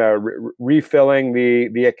there kind of refilling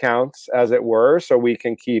the accounts, as it were, so we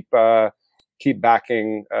can keep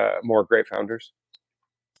backing more great founders.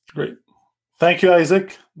 Great. Thank you,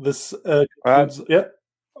 Isaac. This yeah.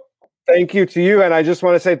 Thank you to you. And I just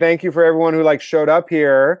want to say thank you for everyone who showed up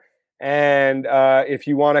here. And if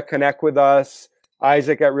you want to connect with us,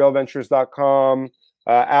 Isaac@realventures.com,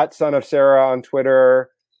 at Son of Sarah on Twitter,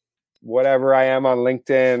 whatever I am on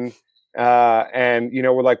LinkedIn. And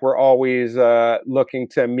we're always looking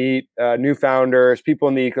to meet new founders, people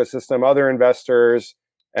in the ecosystem, other investors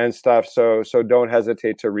and stuff. So don't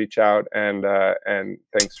hesitate to reach out, and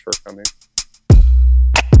thanks for coming.